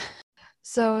 Yeah.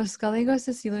 So Scully goes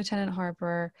to see Lieutenant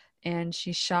Harper, and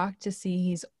she's shocked to see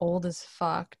he's old as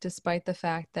fuck, despite the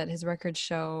fact that his records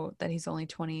show that he's only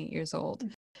 28 years old.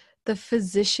 The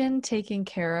physician taking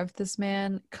care of this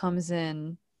man comes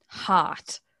in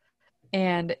hot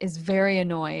and is very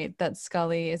annoyed that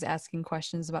Scully is asking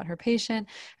questions about her patient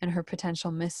and her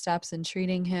potential missteps in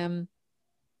treating him.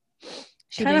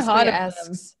 She kind of hot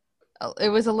asks, it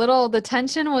was a little, the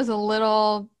tension was a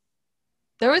little,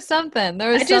 there was something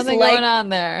going on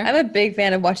there. I'm a big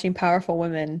fan of watching powerful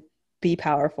women be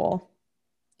powerful.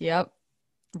 Yep.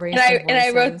 And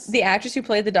I wrote, the actress who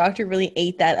played the doctor really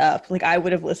ate that up. Like, I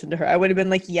would have listened to her. I would have been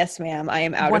like, yes, ma'am, I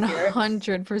am out of here.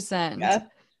 100%. Yeah.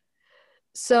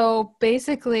 So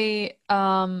basically,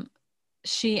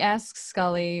 she asks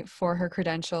Scully for her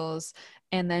credentials,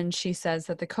 and then she says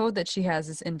that the code that she has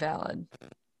is invalid.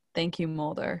 Thank you,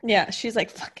 Mulder. Yeah, she's like,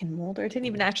 fucking Mulder didn't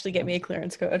even actually get me a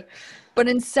clearance code. But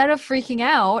instead of freaking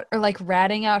out or like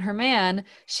ratting out her man,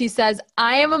 she says,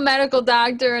 I am a medical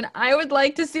doctor and I would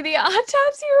like to see the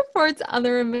autopsy reports on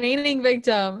the remaining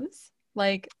victims.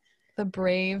 Like the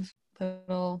brave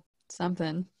little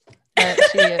something that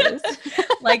she is.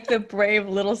 Like the brave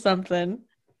little something.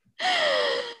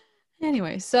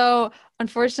 Anyway, so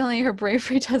unfortunately her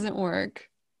bravery doesn't work.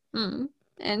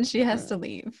 And she has to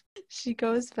leave. She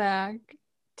goes back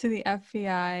to the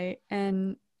FBI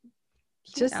and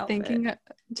just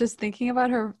thinking about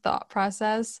her thought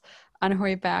process on her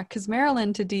way back, because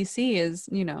Maryland to DC is,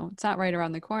 it's not right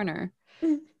around the corner.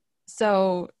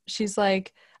 So she's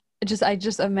like, I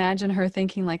just imagine her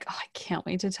thinking like, oh, I can't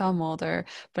wait to tell Mulder,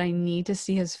 but I need to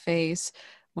see his face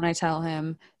when I tell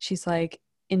him. She's like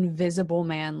Invisible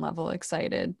Man level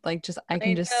excited. Like I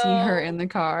can just see her in the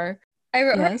car. I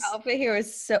wrote her outfit here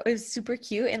was super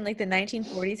cute, and like the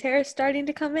 1940s hair is starting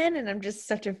to come in, and I'm just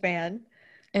such a fan.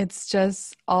 It's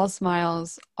just all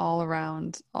smiles all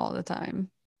around all the time.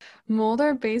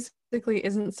 Mulder basically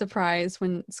isn't surprised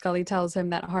when Scully tells him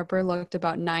that Harper looked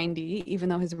about 90, even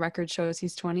though his record shows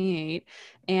he's 28,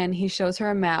 and he shows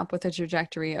her a map with a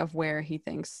trajectory of where he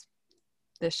thinks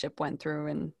this ship went through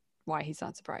and why he's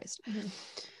not surprised.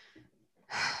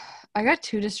 I got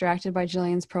too distracted by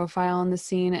Jillian's profile in the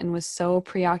scene and was so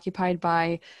preoccupied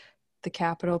by the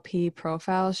capital P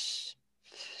profile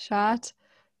shot,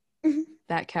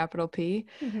 that capital P,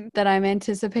 that I'm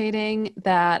anticipating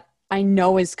that I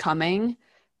know is coming.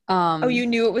 Oh, you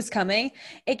knew it was coming?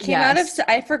 It came out of,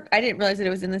 I didn't realize that it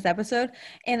was in this episode.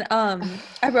 And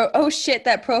I wrote, oh shit,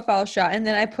 that profile shot. And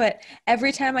then I put,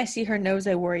 every time I see her nose,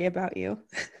 I worry about you.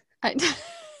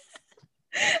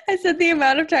 I said the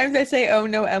amount of times I say, oh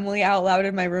no, Emily, out loud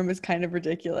in my room is kind of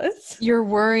ridiculous. Your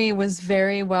worry was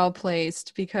very well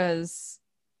placed, because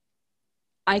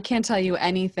I can't tell you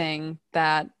anything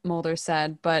that Mulder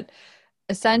said, but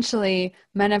essentially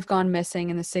men have gone missing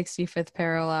in the 65th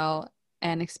parallel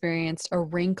and experienced a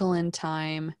wrinkle in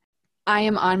time. I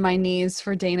am on my knees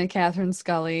for Dana Catherine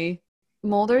Scully.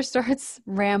 Mulder starts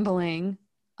rambling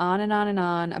on and on and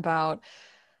on about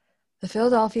the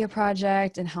Philadelphia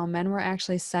Project and how men were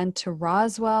actually sent to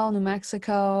Roswell, New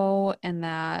Mexico, and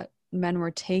that men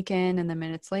were taken, and then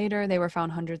minutes later they were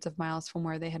found hundreds of miles from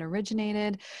where they had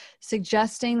originated,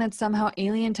 suggesting that somehow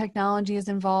alien technology is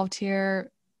involved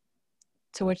here.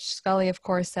 To which Scully, of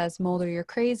course, says, Mulder, you're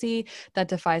crazy. That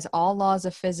defies all laws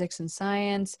of physics and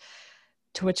science.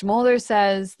 To which Mulder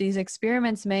says, these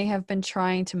experiments may have been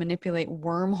trying to manipulate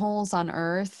wormholes on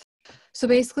Earth. So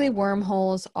basically,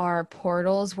 wormholes are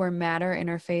portals where matter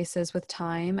interfaces with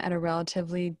time at a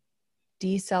relatively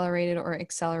decelerated or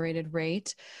accelerated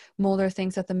rate. Mulder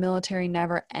thinks that the military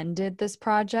never ended this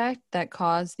project that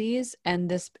caused these, and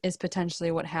this is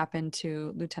potentially what happened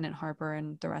to Lieutenant Harper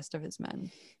and the rest of his men.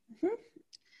 Mm-hmm.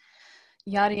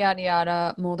 Yada, yada,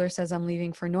 yada. Mulder says, I'm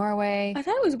leaving for Norway. I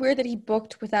thought it was weird that he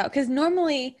booked without, because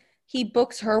normally he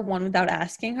books her one without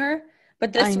asking her.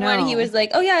 But this one, he was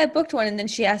like, oh, yeah, I booked one. And then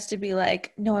she has to be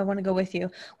like, no, I want to go with you.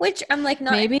 Which I'm like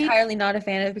entirely not a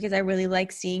fan of, because I really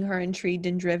like seeing her intrigued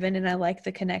and driven. And I like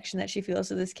the connection that she feels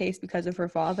to this case because of her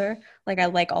father. Like, I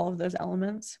like all of those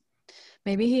elements.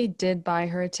 Maybe he did buy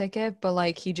her a ticket, but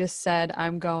like he just said,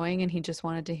 I'm going. And he just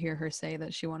wanted to hear her say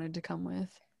that she wanted to come with.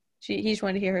 He just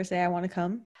wanted to hear her say, I want to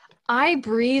come. I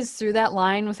breezed through that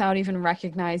line without even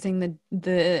recognizing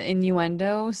the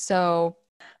innuendo. So,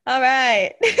 all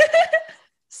right.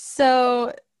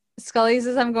 So Scully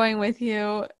says, I'm going with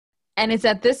you. And it's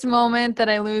at this moment that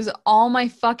I lose all my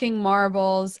fucking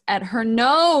marbles at her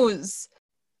nose.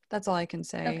 That's all I can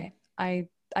say. Okay.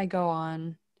 I go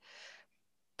on.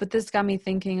 But this got me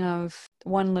thinking of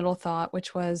one little thought,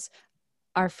 which was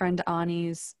our friend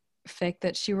Ani's fic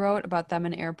that she wrote about them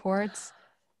in airports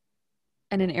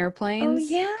and in airplanes. Oh,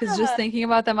 yeah. Because just thinking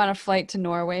about them on a flight to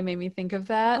Norway made me think of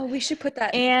that. Oh, we should put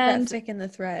that fic in the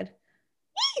thread.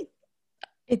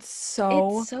 It's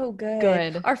so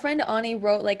good. Our friend Ani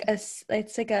wrote like it's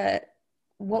like a,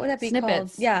 what would that be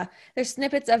snippets. called? Yeah. There's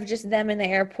snippets of just them in the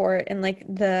airport and like at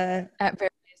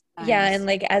various times. Yeah, and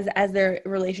like as their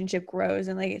relationship grows,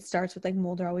 and like it starts with like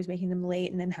Mulder always making them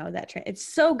late, and then how that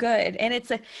it's so good. And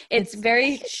it's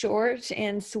very short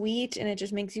and sweet, and it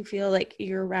just makes you feel like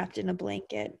you're wrapped in a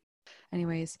blanket.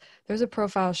 Anyways, there's a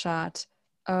profile shot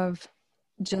of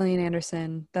Gillian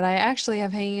Anderson that I actually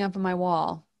have hanging up on my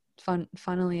wall.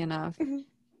 Funnily enough,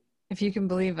 if you can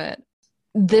believe it.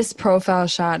 This profile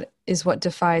shot is what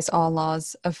defies all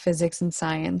laws of physics and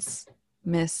science,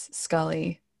 Miss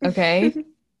Scully. Okay?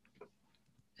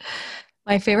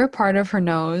 My favorite part of her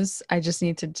nose, I just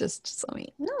need to just let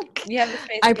me. No, you have the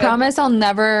face. I promise I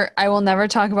will never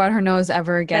talk about her nose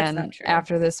ever again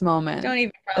after this moment. Don't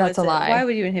even promise. That's a lie. Why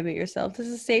would you inhibit yourself? This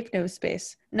is a safe nose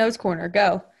space. Nose corner,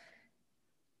 go.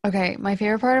 Okay, my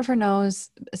favorite part of her nose,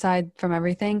 aside from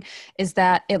everything, is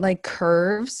that it like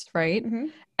curves, right? Mm-hmm.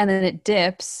 And then it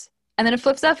dips, and then it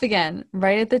flips up again,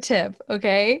 right at the tip,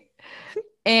 okay?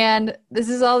 And this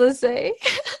is all to say,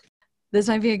 this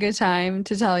might be a good time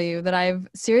to tell you that I've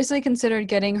seriously considered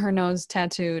getting her nose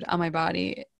tattooed on my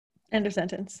body. End of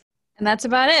sentence. And that's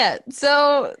about it.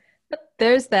 So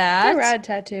there's that. It's a rad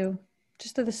tattoo.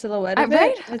 Just the silhouette of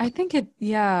right? I think it,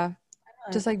 yeah.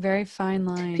 Just like very fine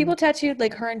line. People tattooed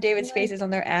like her and David's faces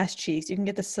on their ass cheeks. You can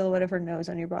get the silhouette of her nose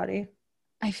on your body.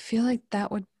 I feel like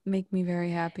that would make me very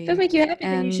happy. If it would make you happy,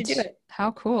 then you should do it. How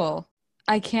cool.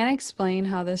 I can't explain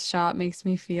how this shot makes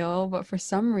me feel, but for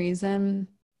some reason,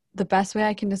 the best way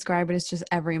I can describe it is just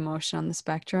every emotion on the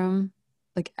spectrum.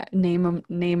 Like name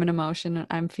an emotion,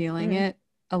 I'm feeling it,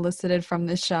 elicited from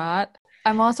this shot.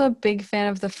 I'm also a big fan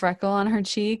of the freckle on her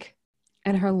cheek,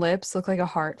 and her lips look like a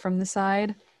heart from the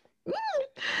side.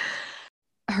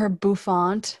 Her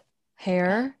bouffant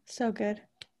hair. So good.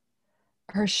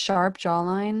 Her sharp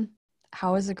jawline.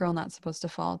 How is a girl not supposed to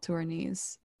fall to her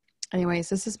knees? Anyways,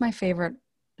 this is my favorite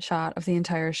shot of the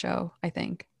entire show, I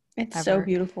think. It's ever. So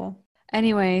beautiful.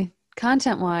 Anyway,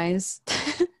 content-wise,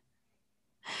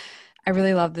 I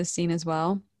really love this scene as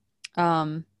well.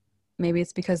 Maybe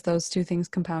it's because those two things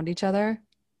compound each other,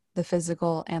 the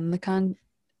physical and the contextual.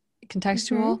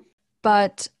 Mm-hmm.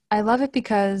 But I love it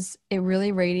because it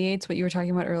really radiates what you were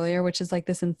talking about earlier, which is like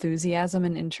this enthusiasm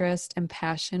and interest and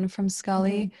passion from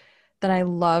Scully that I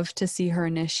love to see her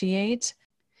initiate.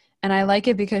 And I like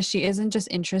it because she isn't just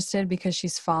interested because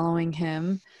she's following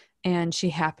him and she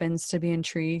happens to be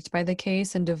intrigued by the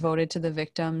case and devoted to the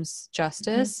victim's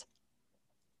justice.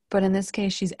 But in this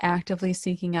case, she's actively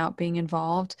seeking out being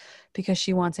involved because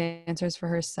she wants answers for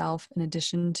herself in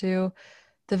addition to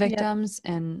the victims.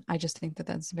 And I just think that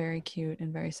that's very cute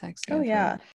and very sexy. Oh,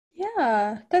 yeah.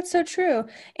 Yeah, that's so true.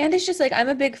 And it's just like I'm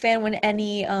a big fan when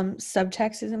any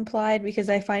subtext is implied because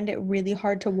I find it really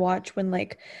hard to watch when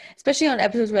like especially on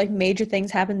episodes where like major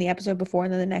things happen the episode before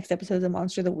and then the next episode is a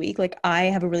monster of the week. Like I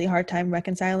have a really hard time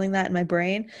reconciling that in my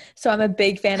brain. So I'm a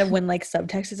big fan of when like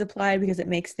subtext is applied because it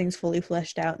makes things fully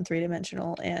fleshed out and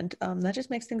three-dimensional and that just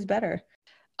makes things better.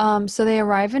 So they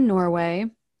arrive in Norway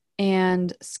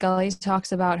and Scully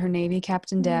talks about her Navy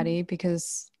captain daddy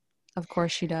because of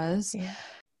course she does. Yeah.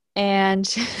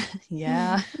 And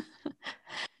yeah.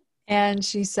 And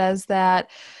she says that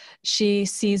she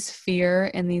sees fear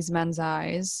in these men's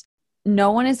eyes.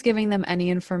 No one is giving them any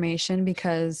information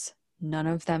because none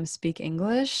of them speak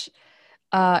English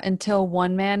until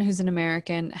one man who's an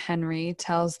American, Henry,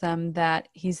 tells them that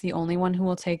he's the only one who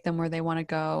will take them where they want to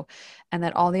go and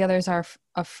that all the others are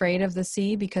afraid of the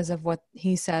sea because of what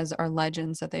he says are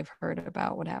legends that they've heard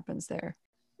about what happens there.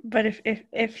 But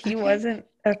if he wasn't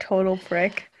a total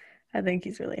prick, I think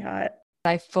he's really hot.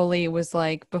 I fully was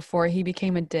like, before he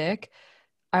became a dick,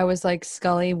 I was like,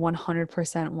 Scully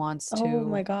 100% wants to. Oh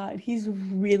my God. He's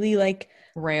really like,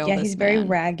 rail yeah, this he's very man.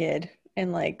 ragged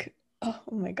and like, oh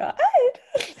my God.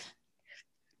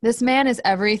 This man is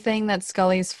everything that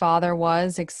Scully's father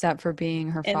was, except for being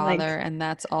her And, father, like, and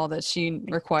that's all that she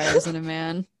requires in a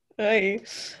man. Oy.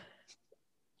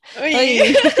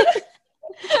 Oy.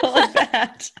 Don't like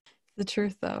that. The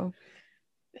truth, though.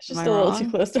 It's just a little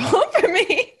too close to home for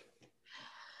me.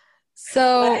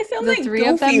 So the like three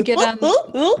of them get on.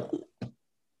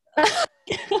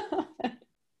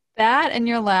 That and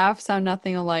your laugh sound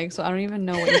nothing alike, so I don't even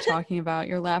know what you're talking about.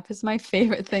 Your laugh is my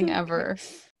favorite thing ever.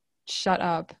 Shut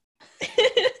up.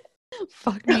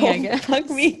 Fuck me, I guess.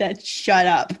 Fuck me, then shut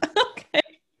up. Okay.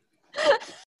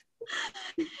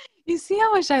 You see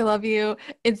how much I love you?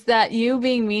 It's that you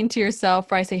being mean to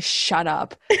yourself where I say shut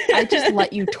up. I just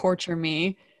let you torture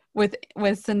me with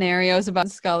scenarios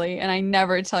about Scully, and I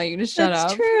never tell you to shut up.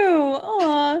 That's true.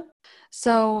 Aw.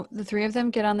 So the three of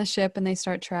them get on the ship and they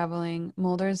start traveling.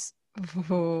 Mulder's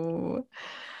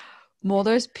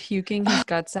puking his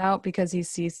guts out because he's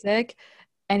seasick,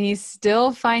 and he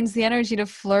still finds the energy to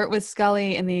flirt with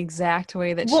Scully in the exact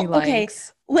way that she likes. Okay,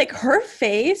 like her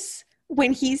face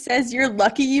when he says, "You're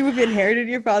lucky you have inherited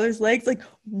your father's legs." Like,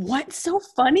 what's so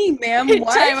funny, ma'am?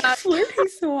 Why are you flirting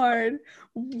so hard?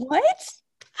 What?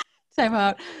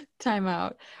 Time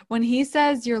out. When he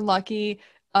says you're lucky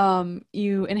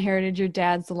you inherited your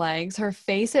dad's legs, her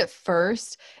face at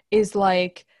first is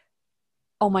like,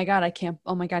 oh my God,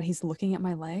 oh my God, he's looking at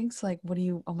my legs. Like,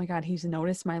 oh my God, he's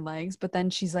noticed my legs. But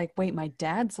then she's like, wait, my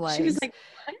dad's legs. She was like,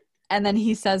 what? And then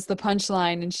he says the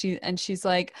punchline and she's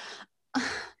like,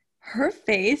 her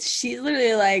face, she's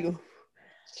literally like,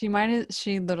 she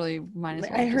literally might as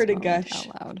well. I heard a gush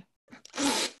out loud.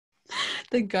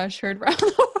 The gush heard round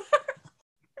the world.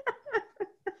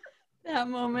 That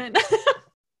moment.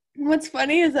 What's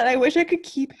funny is that I wish I could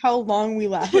keep how long we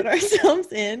laugh at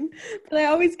ourselves in, but I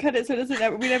always cut it so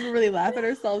we never really laugh at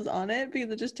ourselves on it because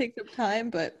it just takes up time,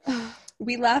 but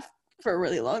we laugh for a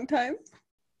really long time.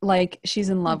 Like, she's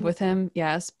in love with him,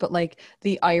 yes, but like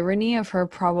the irony of her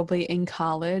probably in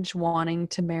college wanting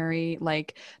to marry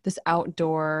like this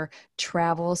outdoor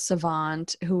travel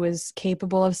savant who is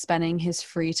capable of spending his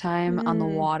free time on the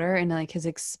water in like his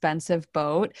expensive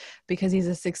boat because he's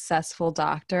a successful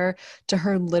doctor, to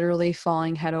her literally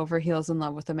falling head over heels in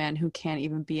love with a man who can't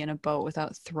even be in a boat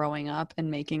without throwing up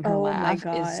and making her laugh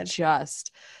is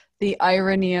just the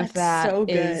irony of that. So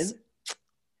good. Is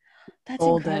that's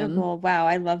golden. Incredible. Wow,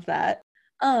 I love that.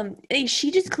 She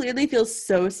just clearly feels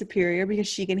so superior because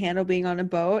she can handle being on a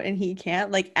boat and he can't,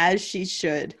 like, as she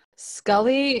should.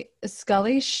 Scully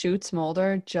shoots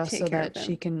Mulder just so that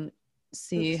she can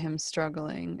see him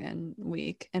struggling and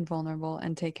weak and vulnerable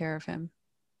and take care of him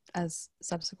as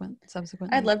subsequently.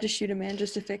 I'd love to shoot a man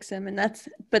just to fix him,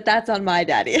 but that's on my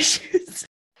daddy issues.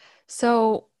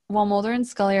 So while Mulder and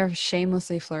Scully are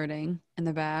shamelessly flirting in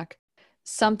the back,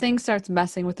 something starts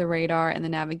messing with the radar and the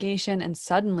navigation, and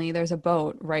suddenly there's a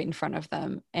boat right in front of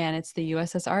them, and it's the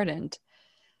USS Ardent.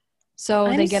 So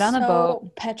they get on the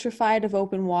boat. Petrified of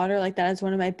open water. Like, that is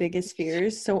one of my biggest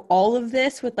fears. So all of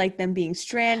this with like them being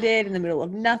stranded in the middle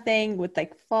of nothing with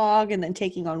like fog and then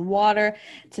taking on water,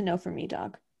 it's a no for me,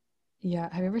 dog. Yeah.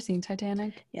 Have you ever seen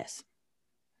Titanic? Yes.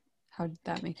 How did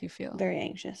that make you feel? Very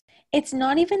anxious. It's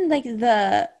not even like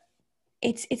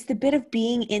it's the bit of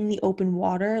being in the open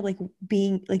water, like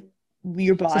being like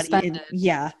your body.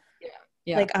 Yeah.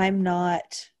 Like, I'm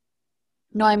not.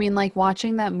 No, I mean, like,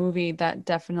 watching that movie, that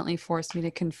definitely forced me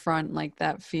to confront like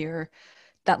that fear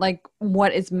that like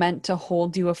what is meant to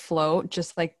hold you afloat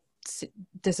just like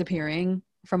disappearing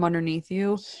from underneath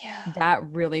you. Yeah. That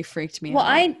really freaked me out. Well,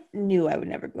 I knew I would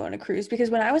never go on a cruise because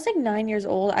when I was like 9 years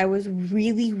old, I was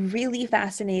really, really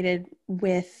fascinated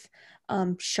with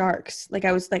sharks. Like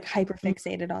I was like hyper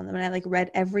fixated on them, and I like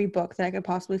read every book that I could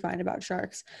possibly find about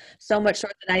sharks. So much so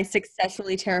that I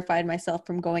successfully terrified myself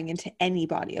from going into any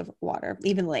body of water,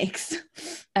 even lakes.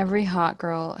 Every hot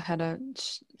girl had a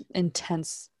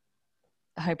intense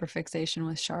hyperfixation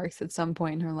with sharks at some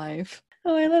point in her life.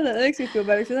 Oh, I love that. That makes me feel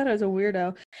better because I thought I was a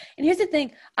weirdo. And here's the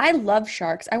thing, I love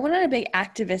sharks. I went on a big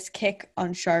activist kick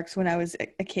on sharks when I was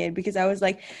a kid because I was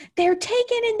like, they're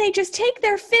taken and they just take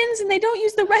their fins and they don't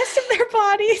use the rest of their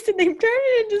bodies and they turn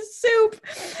it into soup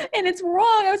and it's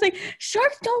wrong. I was like,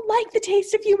 sharks don't like the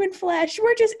taste of human flesh.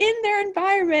 We're just in their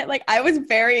environment. Like I was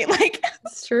very like,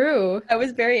 it's true. I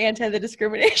was very anti the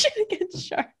discrimination against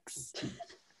sharks.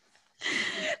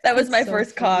 That was my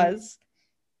first cause.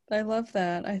 I love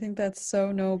that. I think that's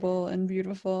so noble and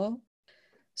beautiful.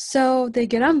 So they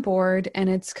get on board and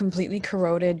it's completely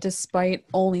corroded despite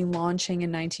only launching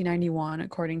in 1991,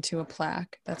 according to a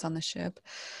plaque that's on the ship,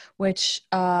 which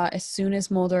as soon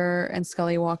as Mulder and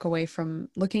Scully walk away from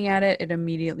looking at it, it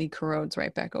immediately corrodes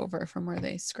right back over from where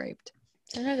they scraped.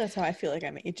 Sometimes that's how I feel like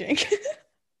I'm aging.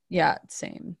 Yeah,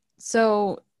 same.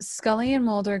 So Scully and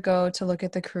Mulder go to look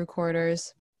at the crew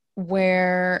quarters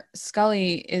where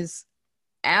Scully is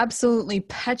absolutely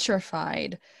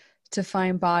petrified to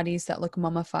find bodies that look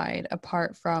mummified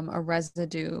apart from a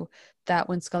residue that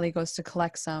when Scully goes to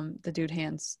collect some, the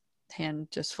dude's hand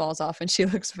just falls off and she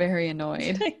looks very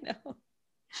annoyed. I know.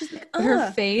 She's like,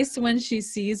 her face when she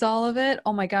sees all of it,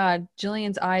 oh my god,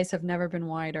 Jillian's eyes have never been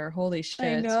wider. Holy shit.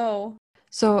 I know.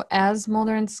 So as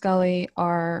Mulder and Scully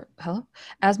are in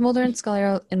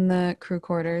the crew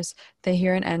quarters, they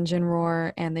hear an engine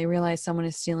roar and they realize someone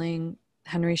is stealing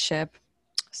Henry's ship.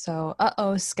 So,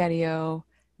 Skedio,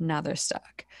 now they're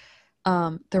stuck.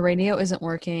 The radio isn't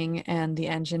working and the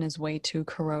engine is way too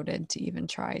corroded to even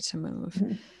try to move.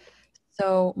 Mm-hmm.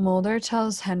 So Mulder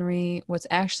tells Henry what's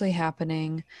actually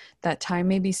happening, that time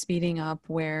may be speeding up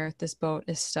where this boat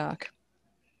is stuck.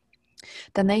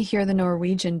 Then they hear the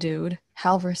Norwegian dude,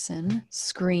 Halvorsen,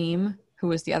 scream, who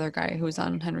was the other guy who was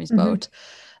on Henry's boat,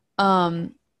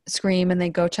 scream, and they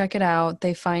go check it out.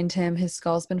 They find him, his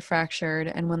skull's been fractured,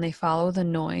 and when they follow the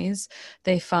noise,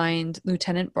 they find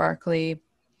Lieutenant Barkley,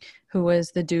 who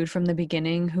was the dude from the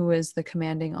beginning, who was the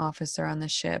commanding officer on the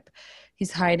ship.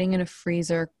 He's hiding in a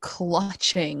freezer,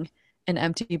 clutching an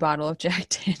empty bottle of Jack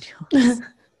Daniels.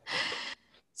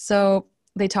 So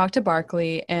they talk to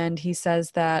Barkley, and he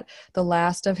says that the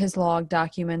last of his log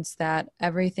documents that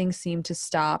everything seemed to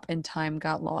stop and time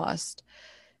got lost.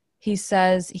 He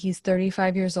says he's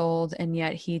 35 years old, and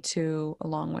yet he too,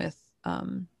 along with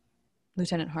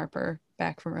Lieutenant Harper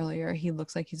back from earlier, he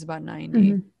looks like he's about 90.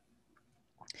 Mm-hmm.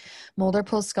 Mulder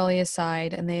pulls Scully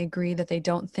aside, and they agree that they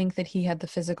don't think that he had the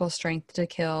physical strength to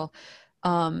kill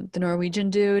the Norwegian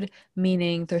dude,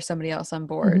 meaning there's somebody else on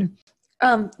board.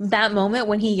 Mm-hmm. That moment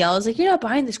when he yells, like, "You're not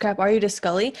buying this crap, are you?" to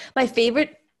Scully. My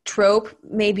favorite trope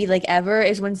maybe like ever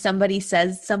is when somebody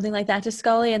says something like that to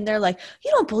Scully and they're like,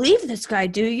 "You don't believe this guy,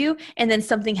 do you?" And then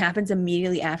something happens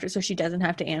immediately after so she doesn't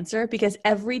have to answer, because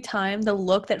every time the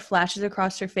look that flashes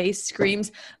across her face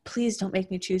screams, "Please don't make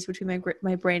me choose between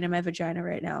my brain and my vagina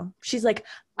right now." She's like,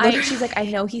 I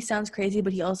know he sounds crazy,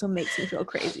 but he also makes me feel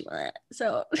crazy.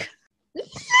 So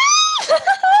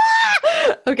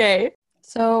okay.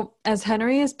 So as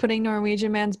Henry is putting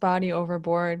Norwegian man's body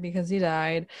overboard because he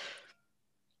died,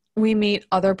 we meet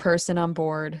other person on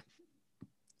board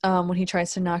when he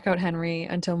tries to knock out Henry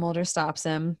until Mulder stops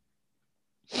him.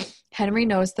 Henry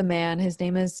knows the man. His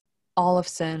name is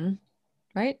Olafsson,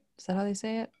 right? Is that how they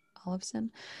say it? Olafsson?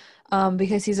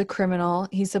 Because he's a criminal.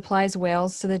 He supplies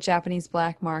whales to the Japanese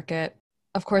black market.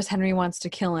 Of course, Henry wants to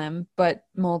kill him, but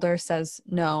Mulder says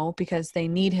no because they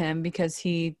need him because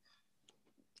he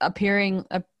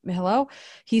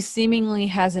seemingly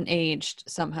hasn't aged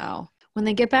somehow. When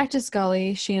they get back to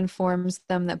Scully, she informs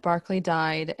them that Barkley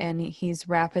died and he's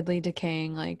rapidly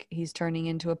decaying, like he's turning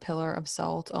into a pillar of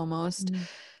salt almost. Mm.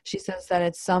 She says that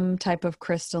it's some type of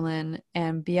crystalline,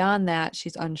 and beyond that,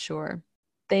 she's unsure.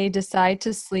 They decide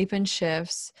to sleep in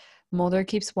shifts. Mulder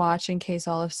keeps watch in case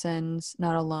Olafsson's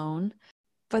not alone.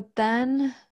 But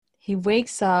then he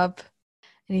wakes up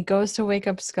and he goes to wake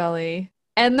up Scully.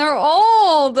 And they're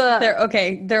old.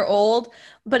 They're old.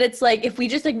 But it's like, if we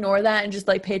just ignore that and just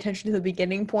like pay attention to the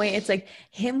beginning point, it's like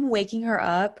him waking her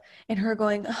up and her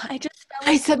going, "Oh, I just fell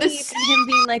asleep." I said this. And him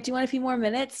being like, "Do you want a few more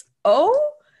minutes?" Oh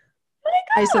my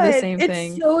God. I said the same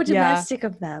thing. It's so domestic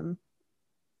of them.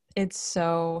 It's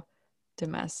so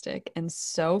domestic and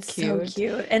so cute. So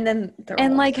cute. And then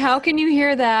and like, how can you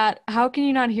hear that? How can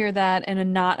you not hear that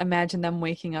and not imagine them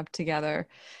waking up together?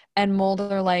 And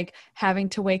Mulder like having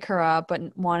to wake her up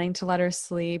but wanting to let her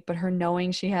sleep, but her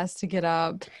knowing she has to get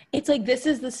up. It's like, this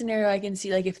is the scenario I can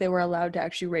see, like, if they were allowed to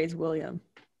actually raise William.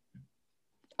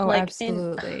 Oh, like,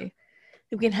 absolutely.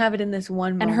 We can have it in this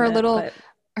one moment. And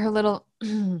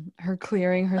her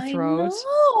clearing her throat.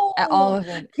 All of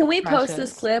it. Can we post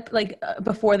this clip like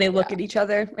before they look at each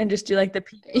other and just do like the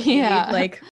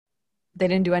like they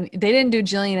didn't do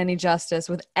Jillian any justice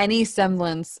with any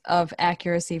semblance of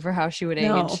accuracy for how she would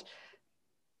age.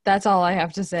 That's all I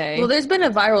have to say. Well, there's been a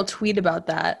viral tweet about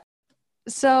that.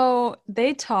 So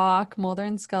they talk, Mulder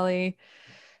and Scully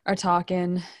are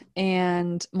talking,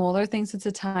 and Mulder thinks it's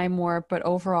a time warp, but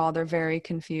overall they're very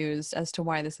confused as to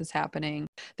why this is happening.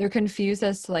 They're confused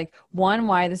as to like, one,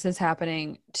 why this is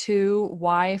happening, two,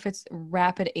 why if it's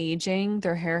rapid aging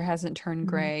their hair hasn't turned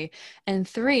gray, and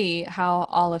three, how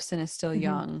Olafson is still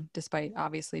young despite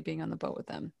obviously being on the boat with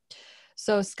them.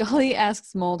 So Scully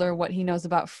asks Mulder what he knows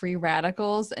about free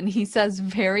radicals, and he says,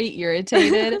 very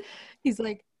irritated, he's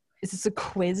like, is this a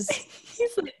quiz?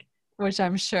 He's like, which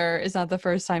I'm sure is not the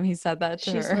first time he said that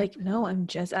to her. She's like, no, I'm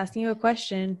just asking you a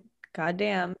question. God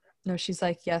damn. No, she's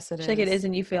like, yes, it is. She's like, it is,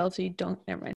 and you failed, so you don't.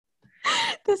 Never mind.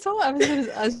 This whole episode is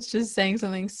us just saying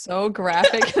something so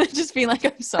graphic and just being like,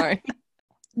 I'm sorry.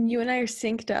 You and I are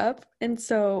synced up, and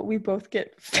so we both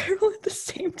get feral at the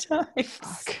same time.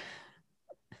 Fuck.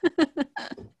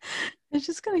 It's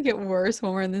just gonna get worse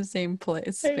when we're in the same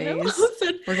space.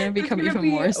 We're gonna become even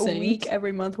more synced. A week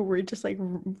every month where we just like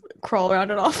crawl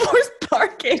around on all fours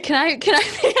barking. Can I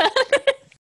be honest?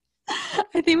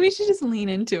 I think we should just lean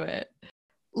into it.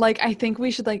 Like, I think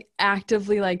we should like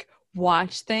actively like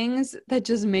watch things that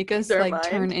just make us like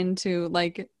turn into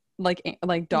like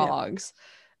dogs,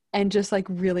 and just like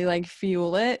really like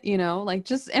fuel it, you know, like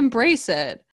just embrace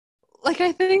it. Like,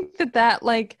 I think that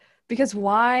like, because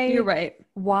why? You're right.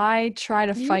 Why try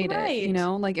to fight it? You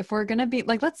know, like if we're gonna be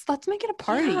like, let's make it a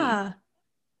party. Yeah.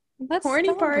 Let's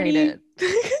horny party. It.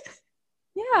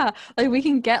 Yeah, like we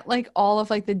can get like all of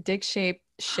like the dick shaped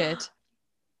shit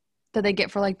that they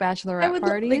get for like bachelorette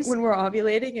parties, like when we're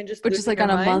ovulating and just, which is like on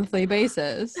a monthly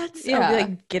basis. That's I'll be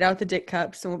like, get out the dick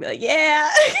cups, and we'll be like, yeah.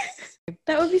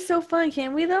 That would be so fun.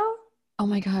 Can we though? Oh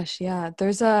my gosh, yeah.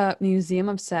 There's a museum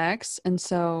of sex, and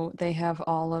so they have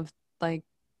all of like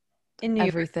in New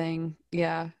everything. York.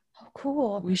 Yeah. Oh,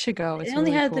 cool. We should go. They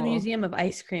only had the Museum of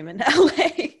Ice Cream in LA.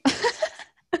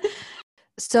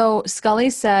 So Scully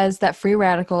says that free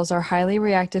radicals are highly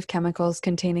reactive chemicals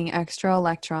containing extra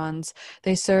electrons.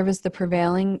 They serve as the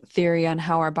prevailing theory on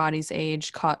how our bodies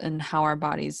age and how our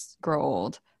bodies grow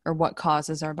old, or what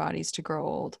causes our bodies to grow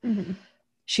old. Mm-hmm.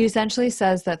 She essentially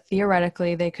says that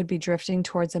theoretically they could be drifting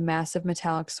towards a massive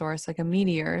metallic source like a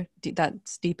meteor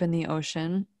that's deep in the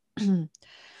ocean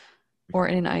or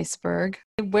in an iceberg.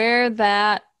 Where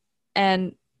that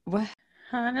and what?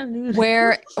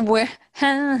 Where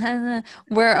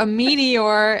a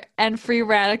meteor and free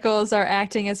radicals are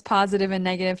acting as positive and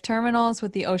negative terminals,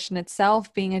 with the ocean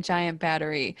itself being a giant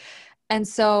battery. And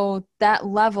so that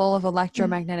level of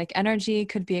electromagnetic energy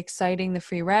could be exciting the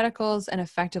free radicals and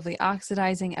effectively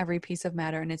oxidizing every piece of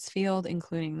matter in its field,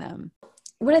 including them.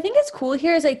 What I think is cool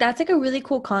here is like, that's like a really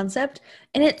cool concept,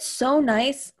 and it's so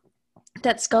nice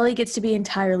that Scully gets to be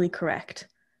entirely correct.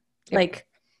 Yep. Like,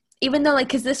 even though, like,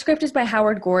 because this script is by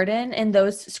Howard Gordon, and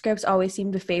those scripts always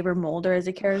seem to favor Mulder as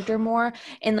a character more,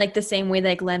 in, like, the same way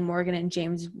that Glenn Morgan and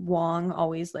James Wong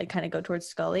always, like, kind of go towards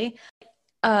Scully.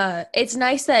 It's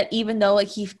nice that even though, like,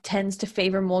 he tends to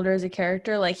favor Mulder as a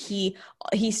character, like,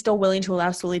 he's still willing to allow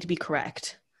Scully to be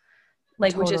correct.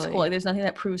 Like, totally. Which is cool. Like, there's nothing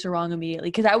that proves her wrong immediately.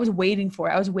 Because I was waiting for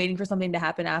something to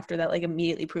happen after that, like,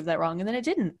 immediately proved that wrong, and then it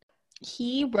didn't.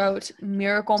 He wrote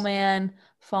Miracle Man,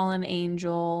 Fallen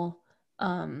Angel,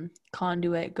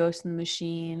 Conduit, Ghost in the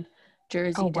Machine,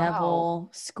 Jersey Devil,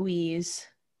 Squeeze.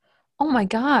 Oh my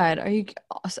God. Are you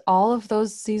all of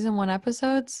those season 1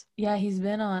 episodes? Yeah, he's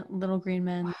been on Little Green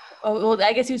Men. Oh, well,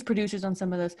 I guess he was producers on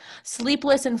some of those.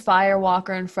 Sleepless and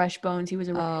Firewalker and Fresh Bones. He was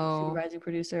a supervising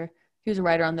producer. He was a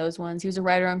writer on those ones. He was a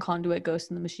writer on Conduit, Ghost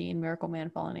in the Machine, Miracle Man,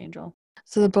 Fallen Angel.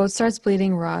 So the boat starts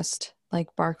bleeding rust,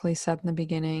 like Barkley said in the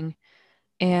beginning.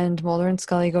 And Mulder and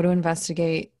Scully go to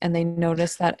investigate, and they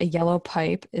notice that a yellow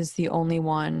pipe is the only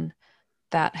one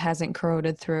that hasn't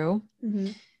corroded through. Mm-hmm.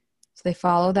 So they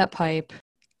follow that pipe.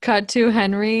 Cut to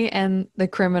Henry and the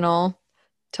criminal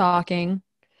talking.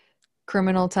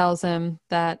 Criminal tells him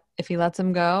that if he lets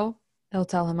him go, he'll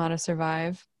tell him how to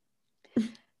survive.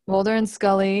 Mulder and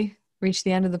Scully reach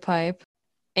the end of the pipe,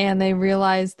 and they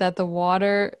realize that the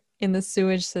water in the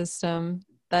sewage system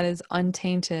that is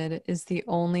untainted is the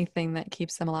only thing that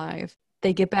keeps them alive.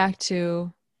 They get back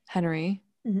to Henry,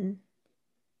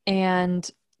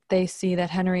 and they see that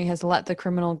Henry has let the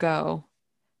criminal go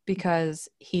because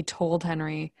he told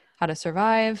Henry how to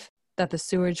survive, that the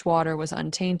sewage water was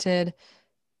untainted.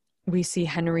 We see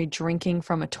Henry drinking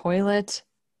from a toilet.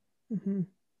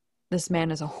 This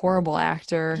man is a horrible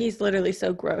actor. He's literally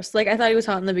so gross. Like, I thought he was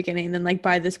hot in the beginning, and then like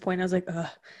by this point I was like, ugh.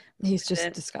 He's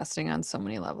just disgusting on so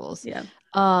many levels. Yeah.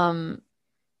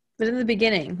 But in the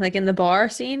beginning, like in the bar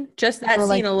scene, just that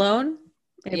scene alone,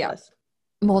 it was.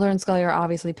 Mulder and Scully are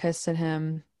obviously pissed at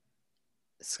him.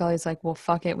 Scully's like, well,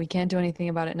 fuck it. We can't do anything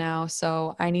about it now.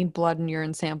 So I need blood and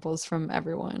urine samples from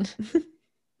everyone.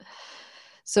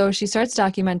 So she starts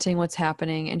documenting what's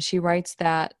happening, and she writes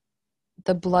that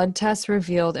the blood tests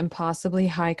revealed impossibly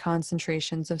high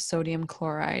concentrations of sodium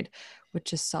chloride,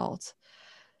 which is salt.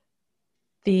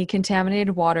 The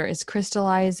contaminated water is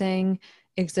crystallizing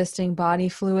existing body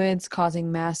fluids,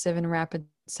 causing massive and rapid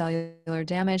cellular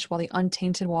damage, while the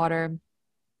untainted water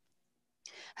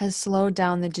has slowed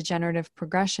down the degenerative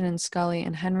progression in Scully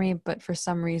and Henry, but for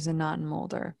some reason not in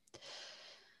Mulder.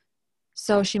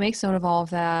 So she makes note of all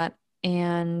of that,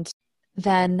 and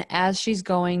then as she's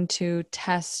going to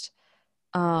test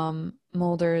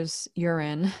Mulder's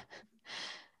urine,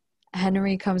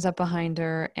 Henry comes up behind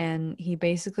her, and he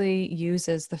basically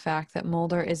uses the fact that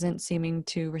Mulder isn't seeming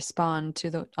to respond to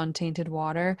the untainted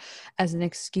water as an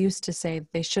excuse to say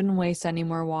they shouldn't waste any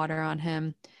more water on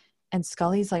him. And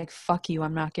Scully's like, fuck you,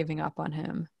 I'm not giving up on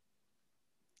him.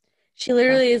 She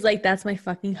literally is like, that's my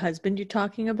fucking husband you're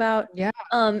talking about. Yeah.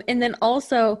 And then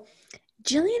also,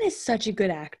 Jillian is such a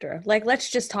good actor. Like, let's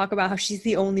just talk about how she's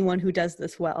the only one who does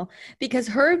this well. Because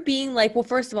her being like, well,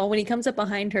 first of all, when he comes up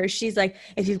behind her, she's like,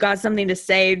 if you've got something to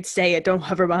say, say it. Don't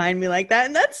hover behind me like that.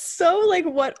 And that's so like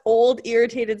what old,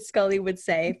 irritated Scully would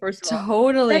say, first of all.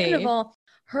 Totally. Second of all,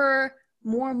 her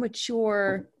more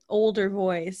mature, older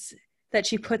voice that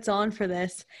she puts on for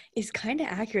this is kind of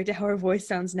accurate to how her voice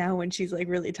sounds now when she's like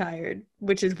really tired,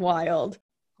 which is wild.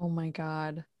 Oh my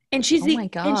God. And she's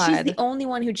the only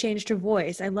one who changed her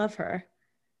voice. I love her.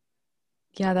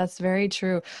 Yeah, that's very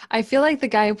true. I feel like the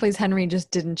guy who plays Henry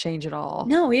just didn't change at all.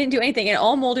 No, he didn't do anything. And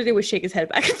all Mulder did was shake his head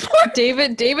back and forth.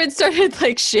 David started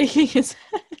like shaking his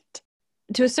head.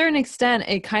 To a certain extent,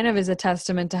 it kind of is a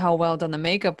testament to how well done the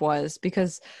makeup was,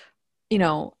 because, you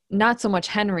know, not so much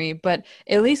Henry, but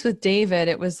at least with David,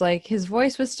 it was like his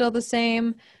voice was still the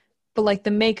same, but like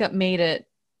the makeup made it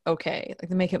okay. Like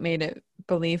the makeup made it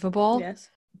believable. Yes.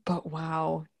 But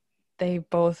wow, they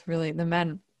both really, the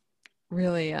men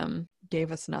really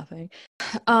gave us nothing.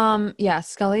 Yeah,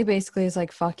 Scully basically is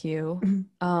like, fuck you.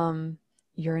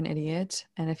 You're an idiot.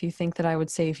 And if you think that I would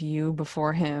save you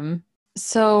before him.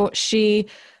 So she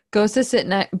goes to sit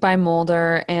by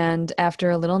Mulder, and after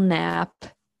a little nap,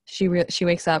 she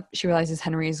wakes up, she realizes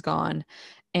Henry is gone,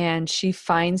 and she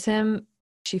finds him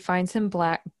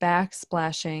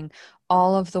backsplashing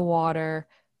all of the water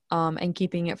and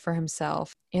keeping it for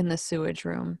himself in the sewage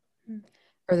room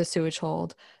or the sewage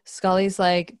hold. Scully's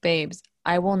like, babes,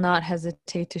 I will not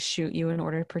hesitate to shoot you in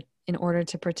order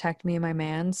to protect me and my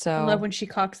man. So I love when she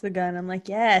cocks the gun. I'm like,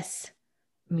 yes.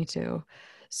 Me too.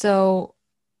 So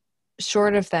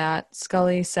short of that,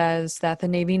 Scully says that the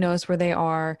Navy knows where they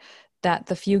are, that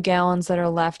the few gallons that are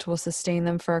left will sustain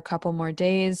them for a couple more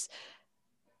days.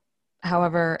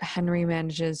 However, Henry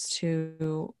manages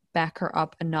to back her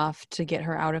up enough to get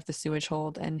her out of the sewage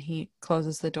hold, and he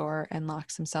closes the door and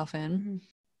locks himself in.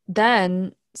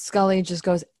 Then Scully just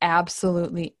goes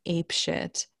absolutely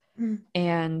apeshit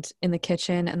and in the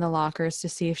kitchen and the lockers to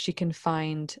see if she can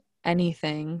find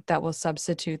anything that will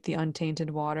substitute the untainted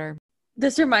water.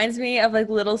 This reminds me of like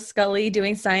little Scully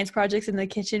doing science projects in the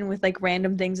kitchen with like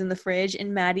random things in the fridge,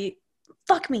 and Maddie,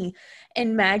 fuck me,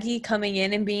 and Maggie coming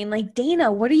in and being like,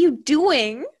 Dana, what are you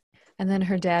doing? And then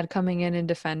her dad coming in and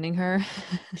defending her.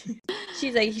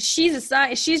 She's like,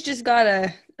 she's just got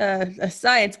a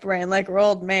science brain like her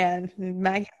old man.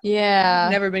 Maggie, yeah,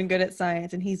 never been good at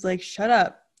science. And he's like, shut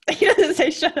up. He doesn't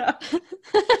say shut up.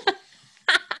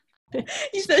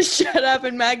 He says shut up,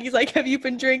 and Maggie's like, have you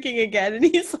been drinking again? And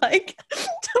he's like,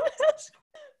 dumbass.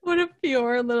 What a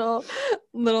pure little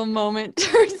moment.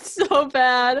 Turned so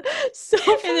bad.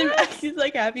 And then Maggie's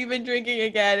like, have you been drinking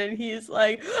again? And he's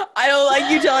like, I don't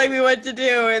like you telling me what to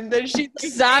do. And then she's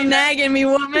like, stop nagging me,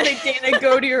 woman. Like, Dana,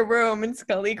 go to your room. And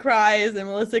Scully cries, and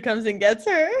Melissa comes and gets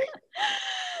her.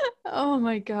 Oh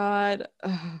my God.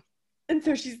 Ugh. And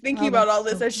so she's thinking about all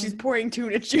this as she's pouring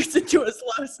tuna juice into a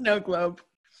slow snow globe.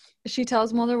 She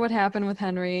tells Mulder what happened with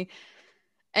Henry,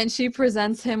 and she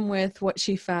presents him with what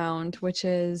she found, which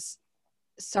is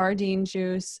sardine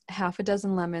juice, half a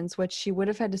dozen lemons, which she would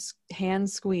have had to hand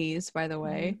squeeze, by the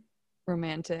way,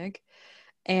 romantic,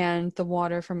 and the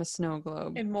water from a snow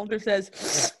globe. And Mulder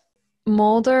says...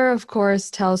 Mulder, of course,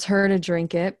 tells her to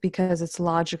drink it because it's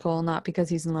logical, not because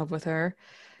he's in love with her.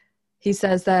 He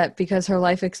says that because her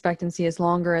life expectancy is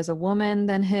longer as a woman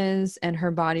than his, and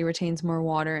her body retains more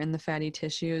water in the fatty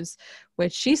tissues,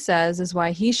 which she says is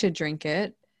why he should drink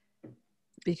it,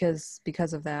 because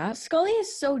of that. Scully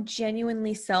is so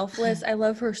genuinely selfless. I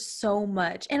love her so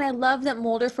much. And I love that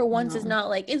Mulder for once is not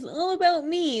like, it's all about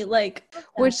me. Like,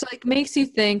 which like makes you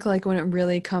think, like, when it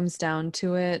really comes down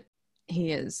to it,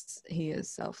 he is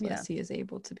selfless. Yeah. He is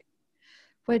able to be,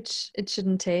 which it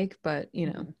shouldn't take, but you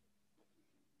know.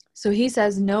 So he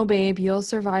says, no, babe, you'll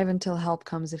survive until help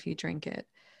comes if you drink it.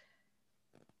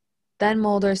 Then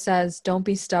Mulder says, don't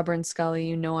be stubborn, Scully.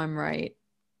 You know I'm right.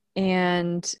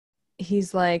 And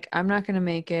he's like, I'm not going to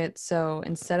make it. So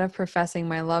instead of professing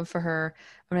my love for her,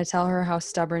 I'm going to tell her how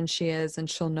stubborn she is, and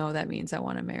she'll know that means I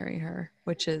want to marry her,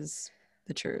 which is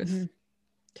the truth.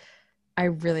 I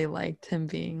really liked him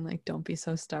being like, don't be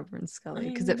so stubborn, Scully,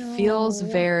 because it feels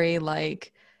very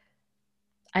like,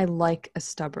 I like a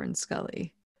stubborn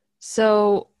Scully.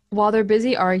 So while they're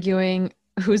busy arguing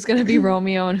who's going to be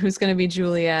Romeo and who's going to be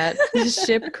Juliet, the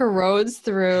ship corrodes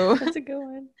through. That's a good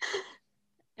one.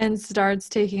 And starts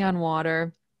taking on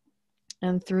water.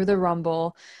 And through the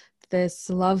rumble, this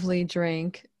lovely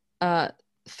drink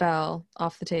fell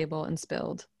off the table and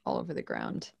spilled all over the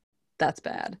ground. That's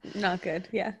bad. Not good,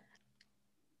 yeah.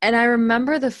 And I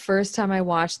remember the first time I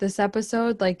watched this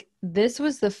episode, like, this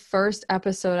was the first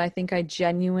episode I think I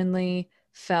genuinely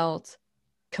felt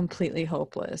completely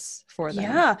hopeless for them.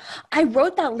 Yeah, I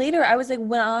wrote that later. I was like,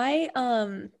 when I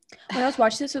was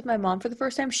watching this with my mom for the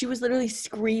first time, she was literally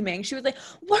screaming. She was like,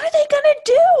 what are they gonna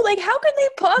do? Like, how can they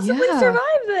possibly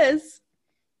survive this?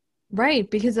 Right,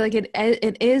 because like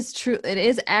it is true. It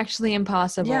is actually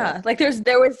impossible. Yeah, like there was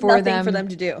nothing for them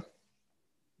to do.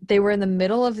 They were in the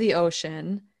middle of the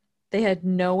ocean. They had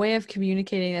no way of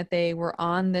communicating that they were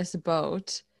on this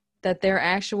boat, that their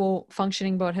actual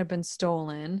functioning boat had been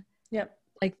stolen. Yep.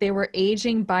 Like, they were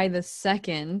aging by the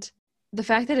second. The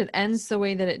fact that it ends the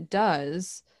way that it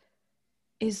does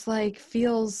is like,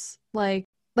 feels like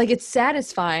it's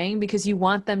satisfying because you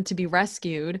want them to be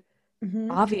rescued,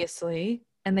 obviously,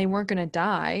 and they weren't going to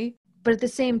die. But at the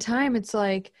same time, it's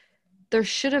like, there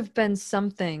should have been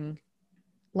something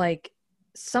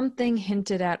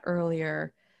hinted at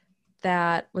earlier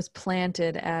that was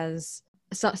planted as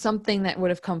something that would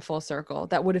have come full circle,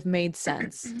 that would have made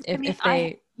sense if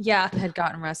they had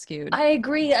gotten rescued. I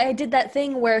agree. I did that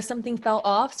thing where something fell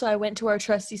off, so I went to our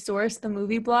trusty source, the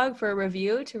movie blog, for a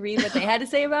review to read what they had to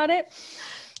say about it.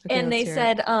 Okay, and they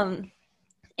said,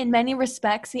 in many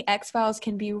respects, The X-Files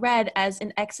can be read as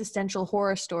an existential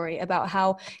horror story about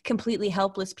how completely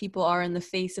helpless people are in the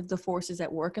face of the forces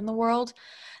at work in the world.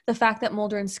 The fact that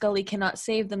Mulder and Scully cannot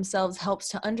save themselves helps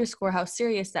to underscore how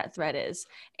serious that threat is.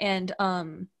 And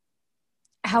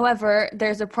however,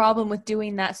 there's a problem with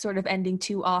doing that sort of ending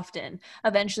too often.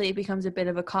 Eventually, it becomes a bit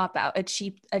of a cop-out, a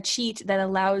cheat that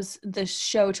allows the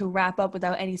show to wrap up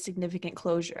without any significant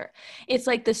closure. It's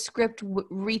like the script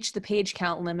reached the page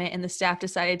count limit and the staff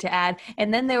decided to add,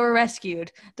 and then they were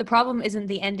rescued. The problem isn't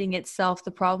the ending itself.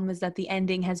 The problem is that the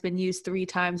ending has been used 3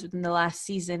 times within the last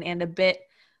season and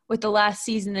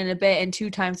 2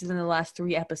 times within the last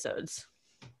 3 episodes.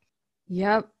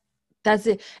 Yep. That's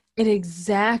it. It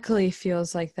exactly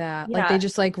feels like that. Yeah. Like they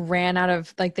just like ran out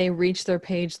of, like they reached their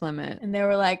page limit. And they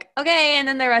were like, okay, and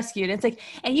then they're rescued. It's like,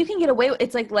 and you can get away with,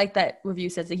 it's like that review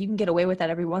says, like you can get away with that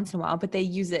every once in a while, but they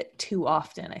use it too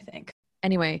often, I think.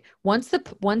 Anyway, once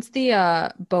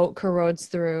the boat corrodes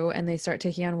through and they start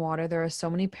taking on water, there are so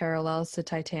many parallels to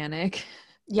Titanic.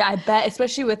 Yeah, I bet,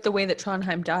 especially with the way that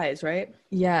Trondheim dies, right?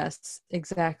 Yes,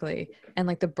 exactly. And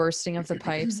like the bursting of the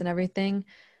pipes and everything.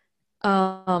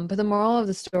 But the moral of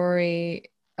the story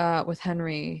with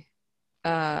Henry,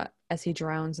 as he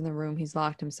drowns in the room he's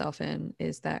locked himself in,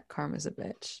 is that karma's a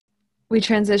bitch. We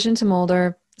transition to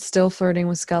Mulder, still flirting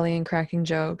with Scully and cracking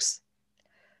jokes.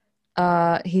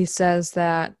 He says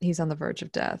that he's on the verge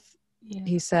of death. Yeah.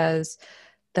 He says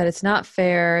that it's not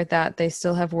fair, that they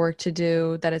still have work to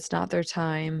do, that it's not their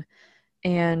time.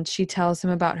 And she tells him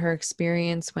about her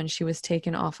experience when she was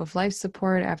taken off of life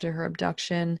support after her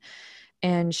abduction.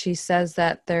 And she says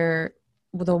that the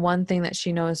one thing that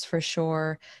she knows for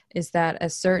sure is that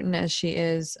as certain as she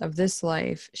is of this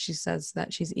life, she says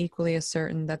that she's equally as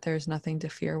certain that there's nothing to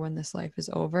fear when this life is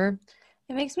over.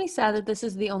 It makes me sad that this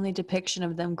is the only depiction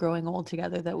of them growing old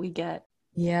together that we get.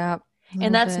 Yeah.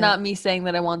 And that's bit. not me saying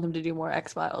that I want them to do more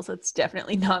X-Files. That's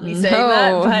definitely not me saying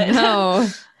that. But No.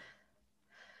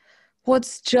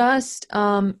 What's just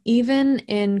even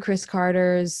in Chris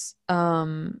Carter's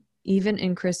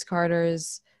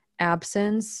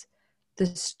absence, the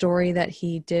story that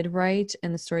he did write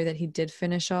and the story that he did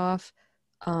finish off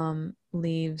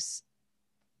leaves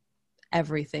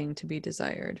everything to be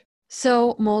desired.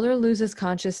 So Mulder loses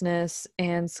consciousness,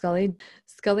 and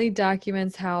Scully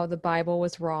documents how the Bible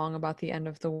was wrong about the end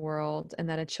of the world and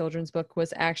that a children's book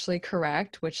was actually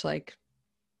correct, which, like,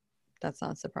 that's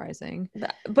not surprising.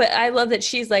 But I love that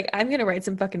she's like, I'm going to write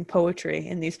some fucking poetry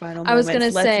in these final moments. I was going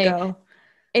to say, go.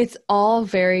 It's all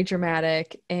very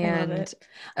dramatic, and I love it.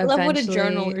 I love what a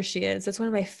journaler she is. That's one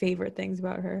of my favorite things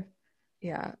about her.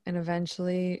 Yeah, and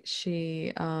eventually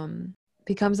she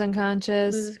becomes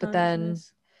unconscious, but then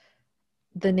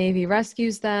the Navy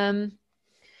rescues them.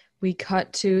 We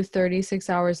cut to 36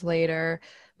 hours later.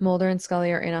 Mulder and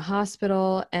Scully are in a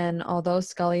hospital, and although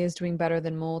Scully is doing better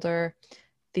than Mulder,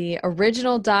 the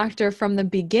original doctor from the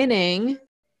beginning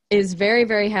is very,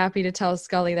 very happy to tell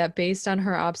Scully that based on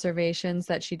her observations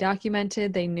that she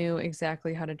documented, they knew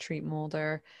exactly how to treat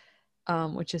Mulder,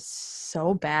 which is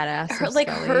so badass.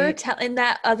 And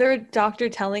that other doctor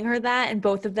telling her that, and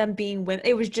both of them being women,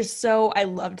 it was just so, I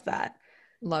loved that.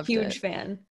 Huge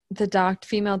fan. The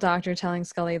female doctor telling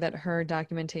Scully that her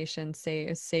documentation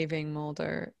is saving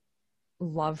Mulder.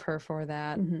 Love her for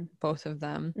that, both of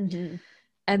them. Mm-hmm.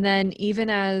 And then even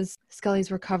as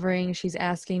Scully's recovering, she's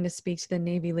asking to speak to the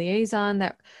Navy liaison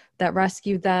that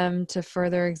rescued them to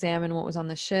further examine what was on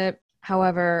the ship.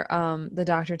 However, the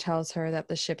doctor tells her that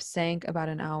the ship sank about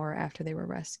an hour after they were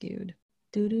rescued.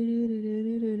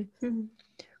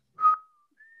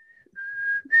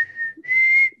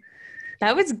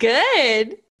 That was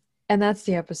good. And that's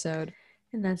the episode.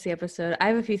 I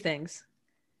have a few things.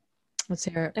 Let's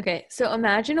hear it. Okay, so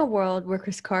imagine a world where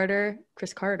Chris Carter.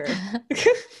 Imagine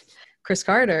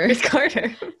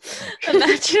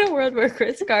a world where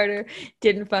Chris Carter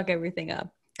didn't fuck everything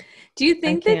up. Do you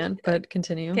think but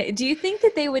continue. Okay, do you think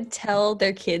that they would tell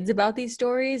their kids about these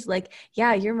stories? Like,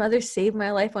 yeah, your mother saved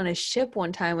my life on a ship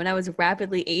one time when I was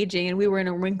rapidly aging and we were in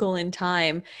a wrinkle in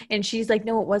time. And she's like,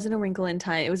 no, it wasn't a wrinkle in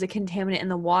time. It was a contaminant in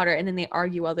the water. And then they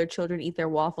argue while their children eat their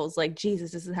waffles. Like,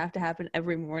 Jesus, does this have to happen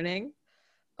every morning?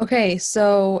 Okay,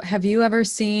 so have you ever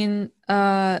seen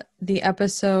the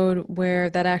episode where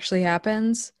that actually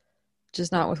happens?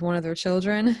 Just not with one of their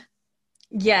children?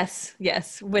 Yes,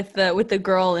 with the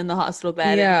girl in the hospital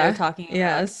bed, and they're talking about,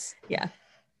 yeah.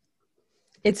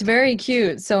 It's very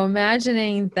cute. So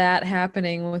imagining that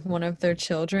happening with one of their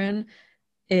children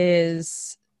I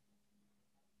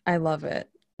love it.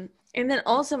 And then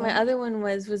also my other one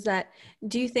was that,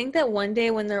 do you think that one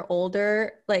day when they're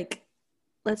older, like,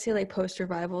 let's say like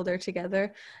post-revival, they're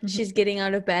together, she's getting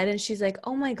out of bed and she's like,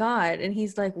 oh my God. And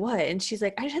he's like, what? And she's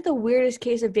like, I just had the weirdest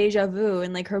case of deja vu.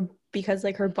 And like because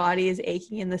like her body is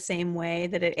aching in the same way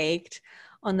that it ached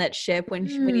on that ship when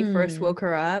he first woke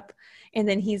her up. And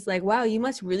then he's like, wow, you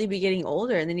must really be getting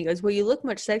older. And then he goes, well, you look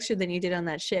much sexier than you did on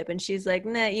that ship. And she's like,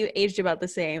 nah, you aged about the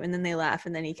same. And then they laugh,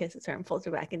 and then he kisses her and pulls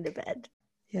her back into bed.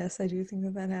 Yes, I do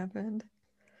think that happened.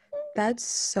 That's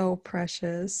so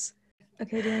precious.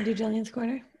 Okay, do you want to do Jillian's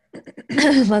Corner?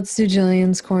 Let's do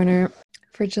Jillian's Corner.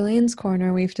 For Jillian's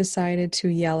Corner, we've decided to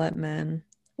yell at men.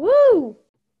 Woo!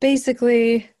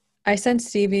 Basically, I sent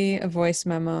Stevie a voice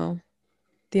memo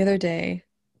the other day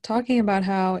talking about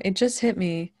how it just hit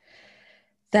me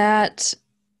that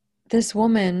this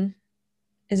woman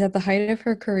is at the height of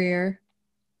her career.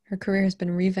 Her career has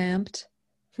been revamped.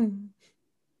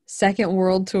 Second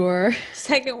world tour,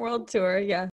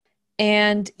 yeah.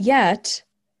 And yet,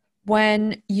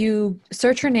 when you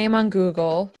search her name on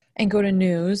Google and go to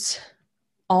news,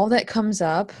 all that comes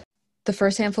up, the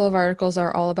first handful of articles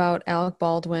are all about Alec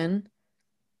Baldwin,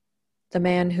 the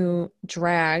man who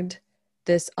dragged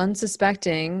this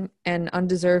unsuspecting and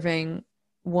undeserving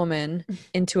woman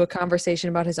into a conversation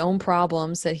about his own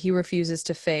problems that he refuses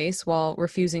to face while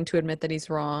refusing to admit that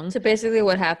he's wrong. So basically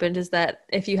what happened is that,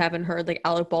 if you haven't heard, like,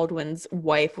 Alec Baldwin's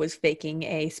wife was faking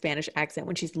a Spanish accent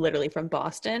when she's literally from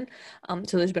Boston.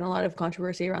 So there's been a lot of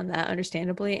controversy around that,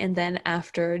 understandably. And then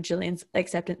after Jillian's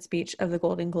acceptance speech of the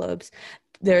Golden Globes,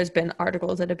 there's been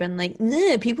articles that have been like,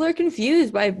 nah, people are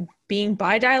confused by being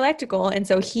bi-dialectical. And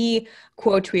so he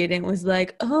quote tweeted and was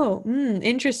like, oh,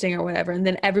 interesting, or whatever. And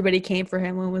then everybody came for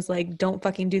him and was like, don't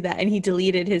fucking do that. And he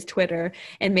deleted his Twitter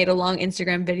and made a long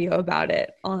Instagram video about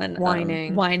it, on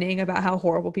whining about how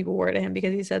horrible people were to him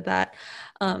because he said that.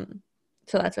 So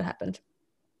that's what happened.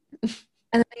 And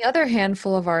then the other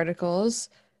handful of articles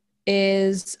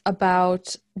is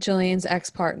about Jillian's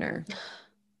ex-partner.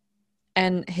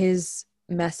 and his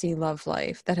messy love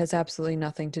life that has absolutely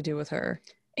nothing to do with her.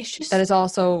 It's just that is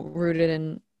also rooted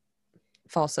in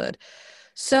falsehood.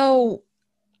 So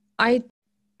I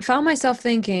found myself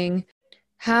thinking,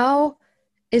 how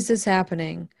is this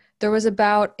happening? There was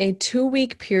about a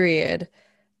 2-week period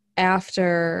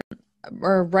after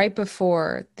or right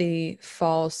before the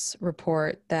false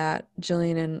report that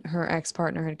Jillian and her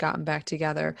ex-partner had gotten back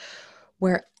together,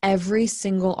 where every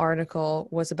single article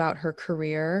was about her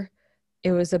career.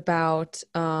 It was about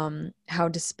how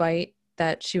despite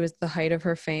that she was the height of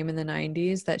her fame in the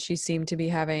 90s, that she seemed to be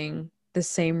having the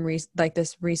same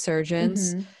this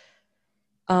resurgence.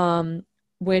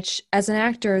 Which as an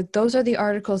actor, those are the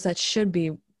articles that should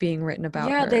be being written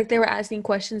about her. They were asking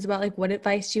questions about like, what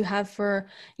advice do you have for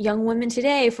young women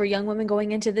today, for young women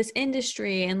going into this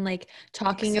industry, and like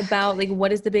talking about like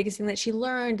what is the biggest thing that she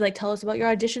learned, like tell us about your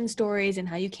audition stories and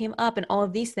how you came up and all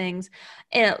of these things.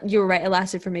 And you were right, it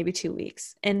lasted for maybe 2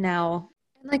 weeks, and now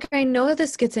like I know that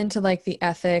this gets into like the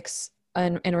ethics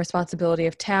and responsibility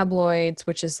of tabloids,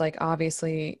 which is like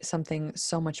obviously something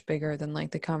so much bigger than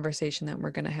like the conversation that we're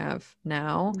going to have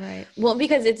now. Right. Well,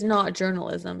 because it's not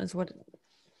journalism is what.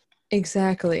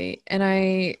 Exactly.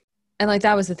 And like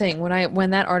that was the thing.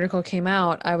 When that article came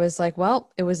out, I was like, well,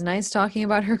 it was nice talking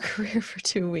about her career for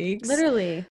 2 weeks.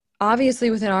 Literally. Obviously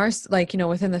within our, like,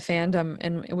 within the fandom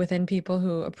and within people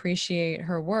who appreciate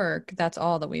her work, that's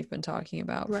all that we've been talking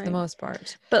about for the most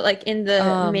part. But like in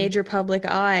the major public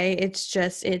eye,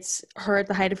 it's her at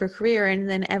the height of her career, and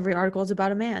then every article is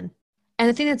about a man. And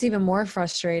the thing that's even more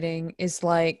frustrating is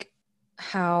like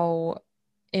how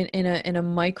in a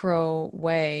micro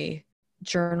way,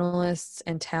 journalists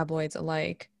and tabloids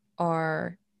alike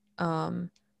are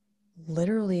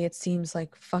literally, it seems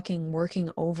like, fucking working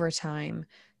overtime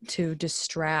to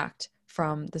distract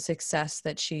from the success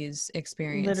that she's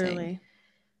experiencing. Literally.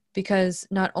 Because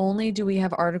not only do we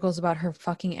have articles about her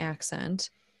fucking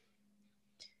accent,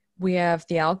 we have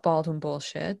the Alec Baldwin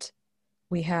bullshit,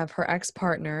 we have her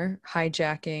ex-partner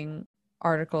hijacking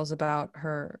articles about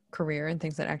her career and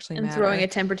things that actually matter. And throwing a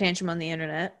temper tantrum on the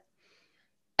internet.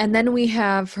 And then we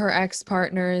have her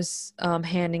ex-partner's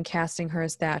hand in casting her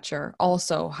as Thatcher,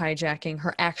 also hijacking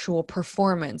her actual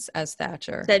performance as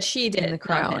Thatcher. That she did. In The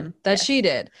Crown. She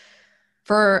did.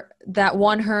 That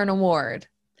won her an award.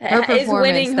 Her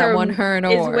performance that won her an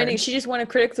award. Is winning. She just won a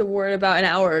Critics Award about an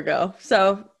hour ago.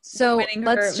 So winning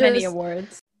her many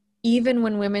awards. Even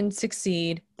when women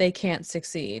succeed, they can't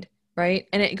succeed, right?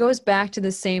 And it goes back to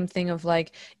the same thing of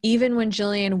like, even when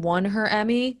Jillian won her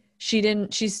Emmy, she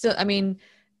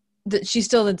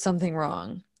still did something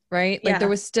wrong, right? Like there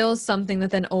was still something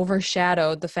that then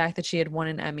overshadowed the fact that she had won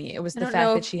an Emmy. It was the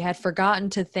fact that she had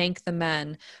forgotten to thank the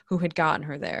men who had gotten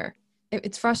her there.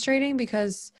 It's frustrating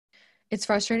because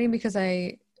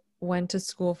I went to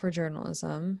school for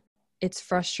journalism. It's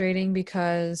frustrating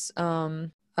because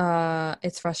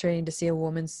it's frustrating to see a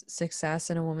woman's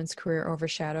success and a woman's career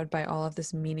overshadowed by all of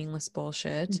this meaningless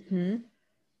bullshit. Mm-hmm.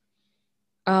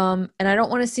 And I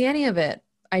don't want to see any of it.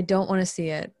 I don't want to see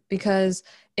it because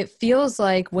it feels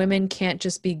like women can't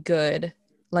just be good.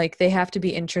 Like they have to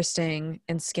be interesting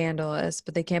and scandalous,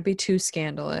 but they can't be too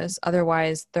scandalous.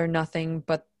 Otherwise, they're nothing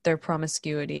but their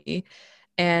promiscuity.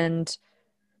 And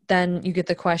then you get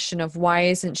the question of why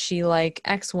isn't she like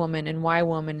X woman and Y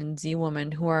woman and Z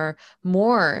woman who are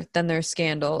more than their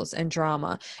scandals and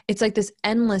drama? It's like this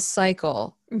endless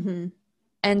cycle. Mm-hmm.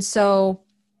 And so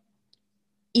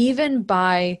even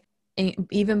by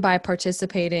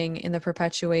participating in the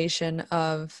perpetuation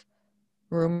of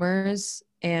rumors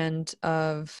and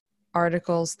of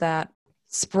articles that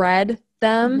spread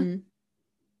them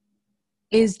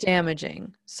is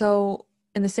damaging. So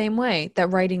in the same way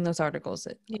that writing those articles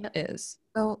is.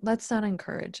 So let's not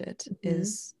encourage it,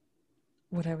 is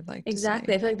what I would like to say.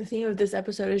 Exactly. I feel like the theme of this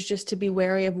episode is just to be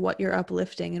wary of what you're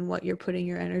uplifting and what you're putting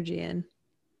your energy in.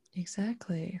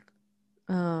 Exactly.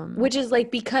 Which is like,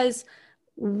 because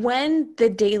when the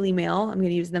Daily Mail, I'm going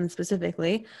to use them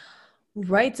specifically,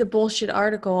 writes a bullshit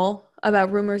article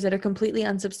about rumors that are completely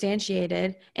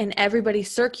unsubstantiated and everybody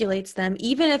circulates them,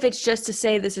 even if it's just to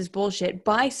say this is bullshit,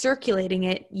 by circulating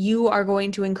it, you are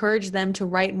going to encourage them to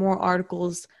write more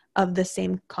articles of the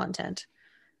same content.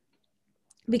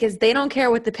 Because they don't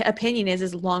care what the opinion is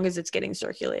as long as it's getting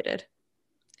circulated.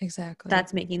 Exactly.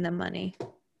 That's making them money.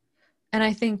 And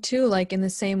I think too, like in the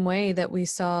same way that we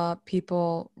saw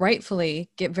people rightfully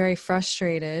get very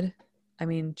frustrated. I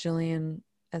mean, Jillian,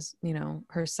 as you know,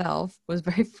 herself was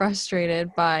very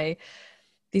frustrated by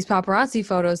these paparazzi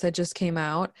photos that just came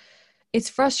out. It's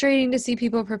frustrating to see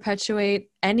people perpetuate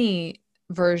any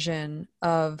version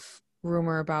of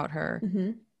rumor about her.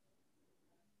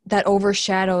 that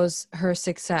overshadows her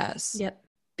success. Yep.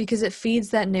 Because it feeds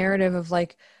that narrative of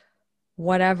like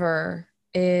whatever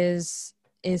is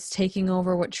taking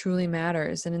over what truly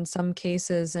matters. And in some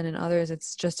cases and in others,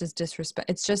 it's just as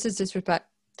disrespectful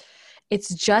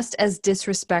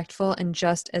and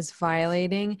just as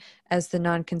violating as the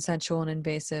non-consensual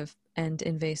and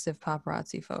invasive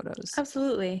paparazzi photos.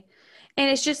 Absolutely.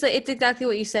 And it's just like, it's exactly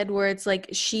what you said, where it's like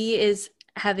she is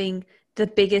having the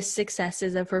biggest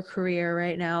successes of her career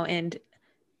right now, and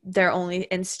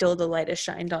still the light is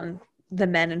shined on the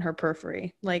men in her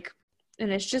periphery. Like, and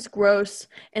it's just gross.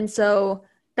 And so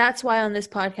that's why on this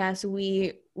podcast,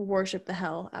 we worship the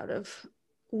hell out of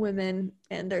women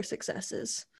and their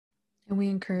successes. And we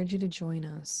encourage you to join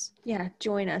us. Yeah,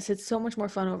 join us. It's so much more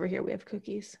fun over here. We have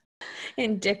cookies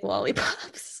and dick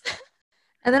lollipops.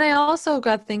 And then I also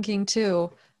got thinking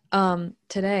too,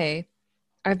 today,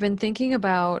 I've been thinking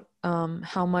about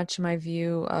how much my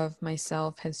view of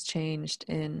myself has changed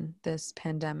in this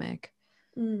pandemic,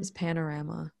 this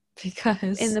panorama,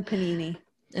 because in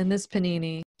this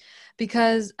panini,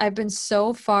 because I've been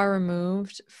so far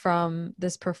removed from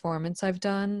this performance I've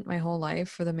done my whole life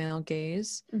for the male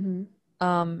gaze. Mm-hmm.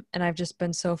 And I've just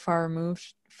been so far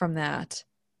removed from that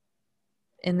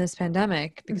in this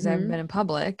pandemic because I haven't been in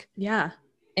public. Yeah.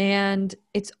 And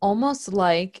it's almost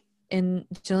like in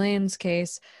Jillian's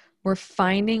case, we're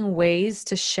finding ways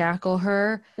to shackle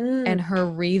her and her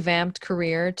revamped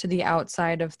career to the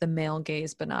outside of the male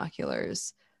gaze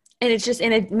binoculars. And it's just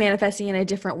manifesting in a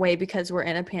different way because we're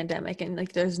in a pandemic and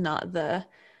like there's not the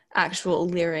actual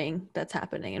leering that's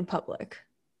happening in public.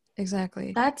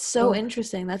 Exactly. That's so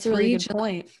interesting. That's a really good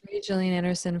point. Free Gillian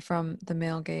Anderson from the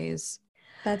male gaze.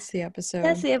 That's the episode.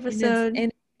 That's the episode.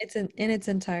 In its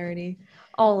entirety.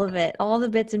 All of it. All the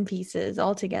bits and pieces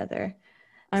all together.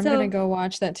 I'm going to go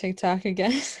watch that TikTok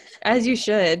again. As you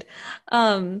should.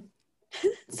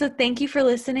 So thank you for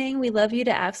listening. We love you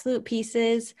to absolute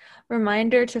pieces.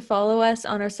 Reminder to follow us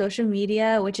on our social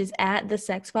media, which is at the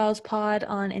Sex Files Pod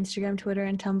on Instagram, Twitter,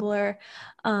 and Tumblr.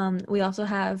 We also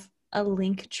have a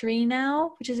link tree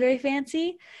now, which is very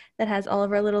fancy, that has all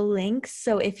of our little links.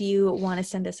 So if you want to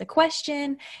send us a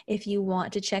question, if you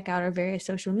want to check out our various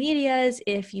social medias,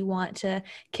 if you want to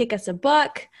kick us a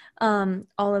buck,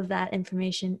 all of that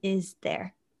information is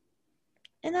there.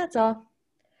 And that's all.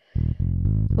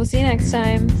 We'll see you next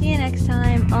time. See you next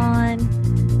time on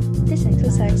The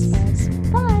Sex Files.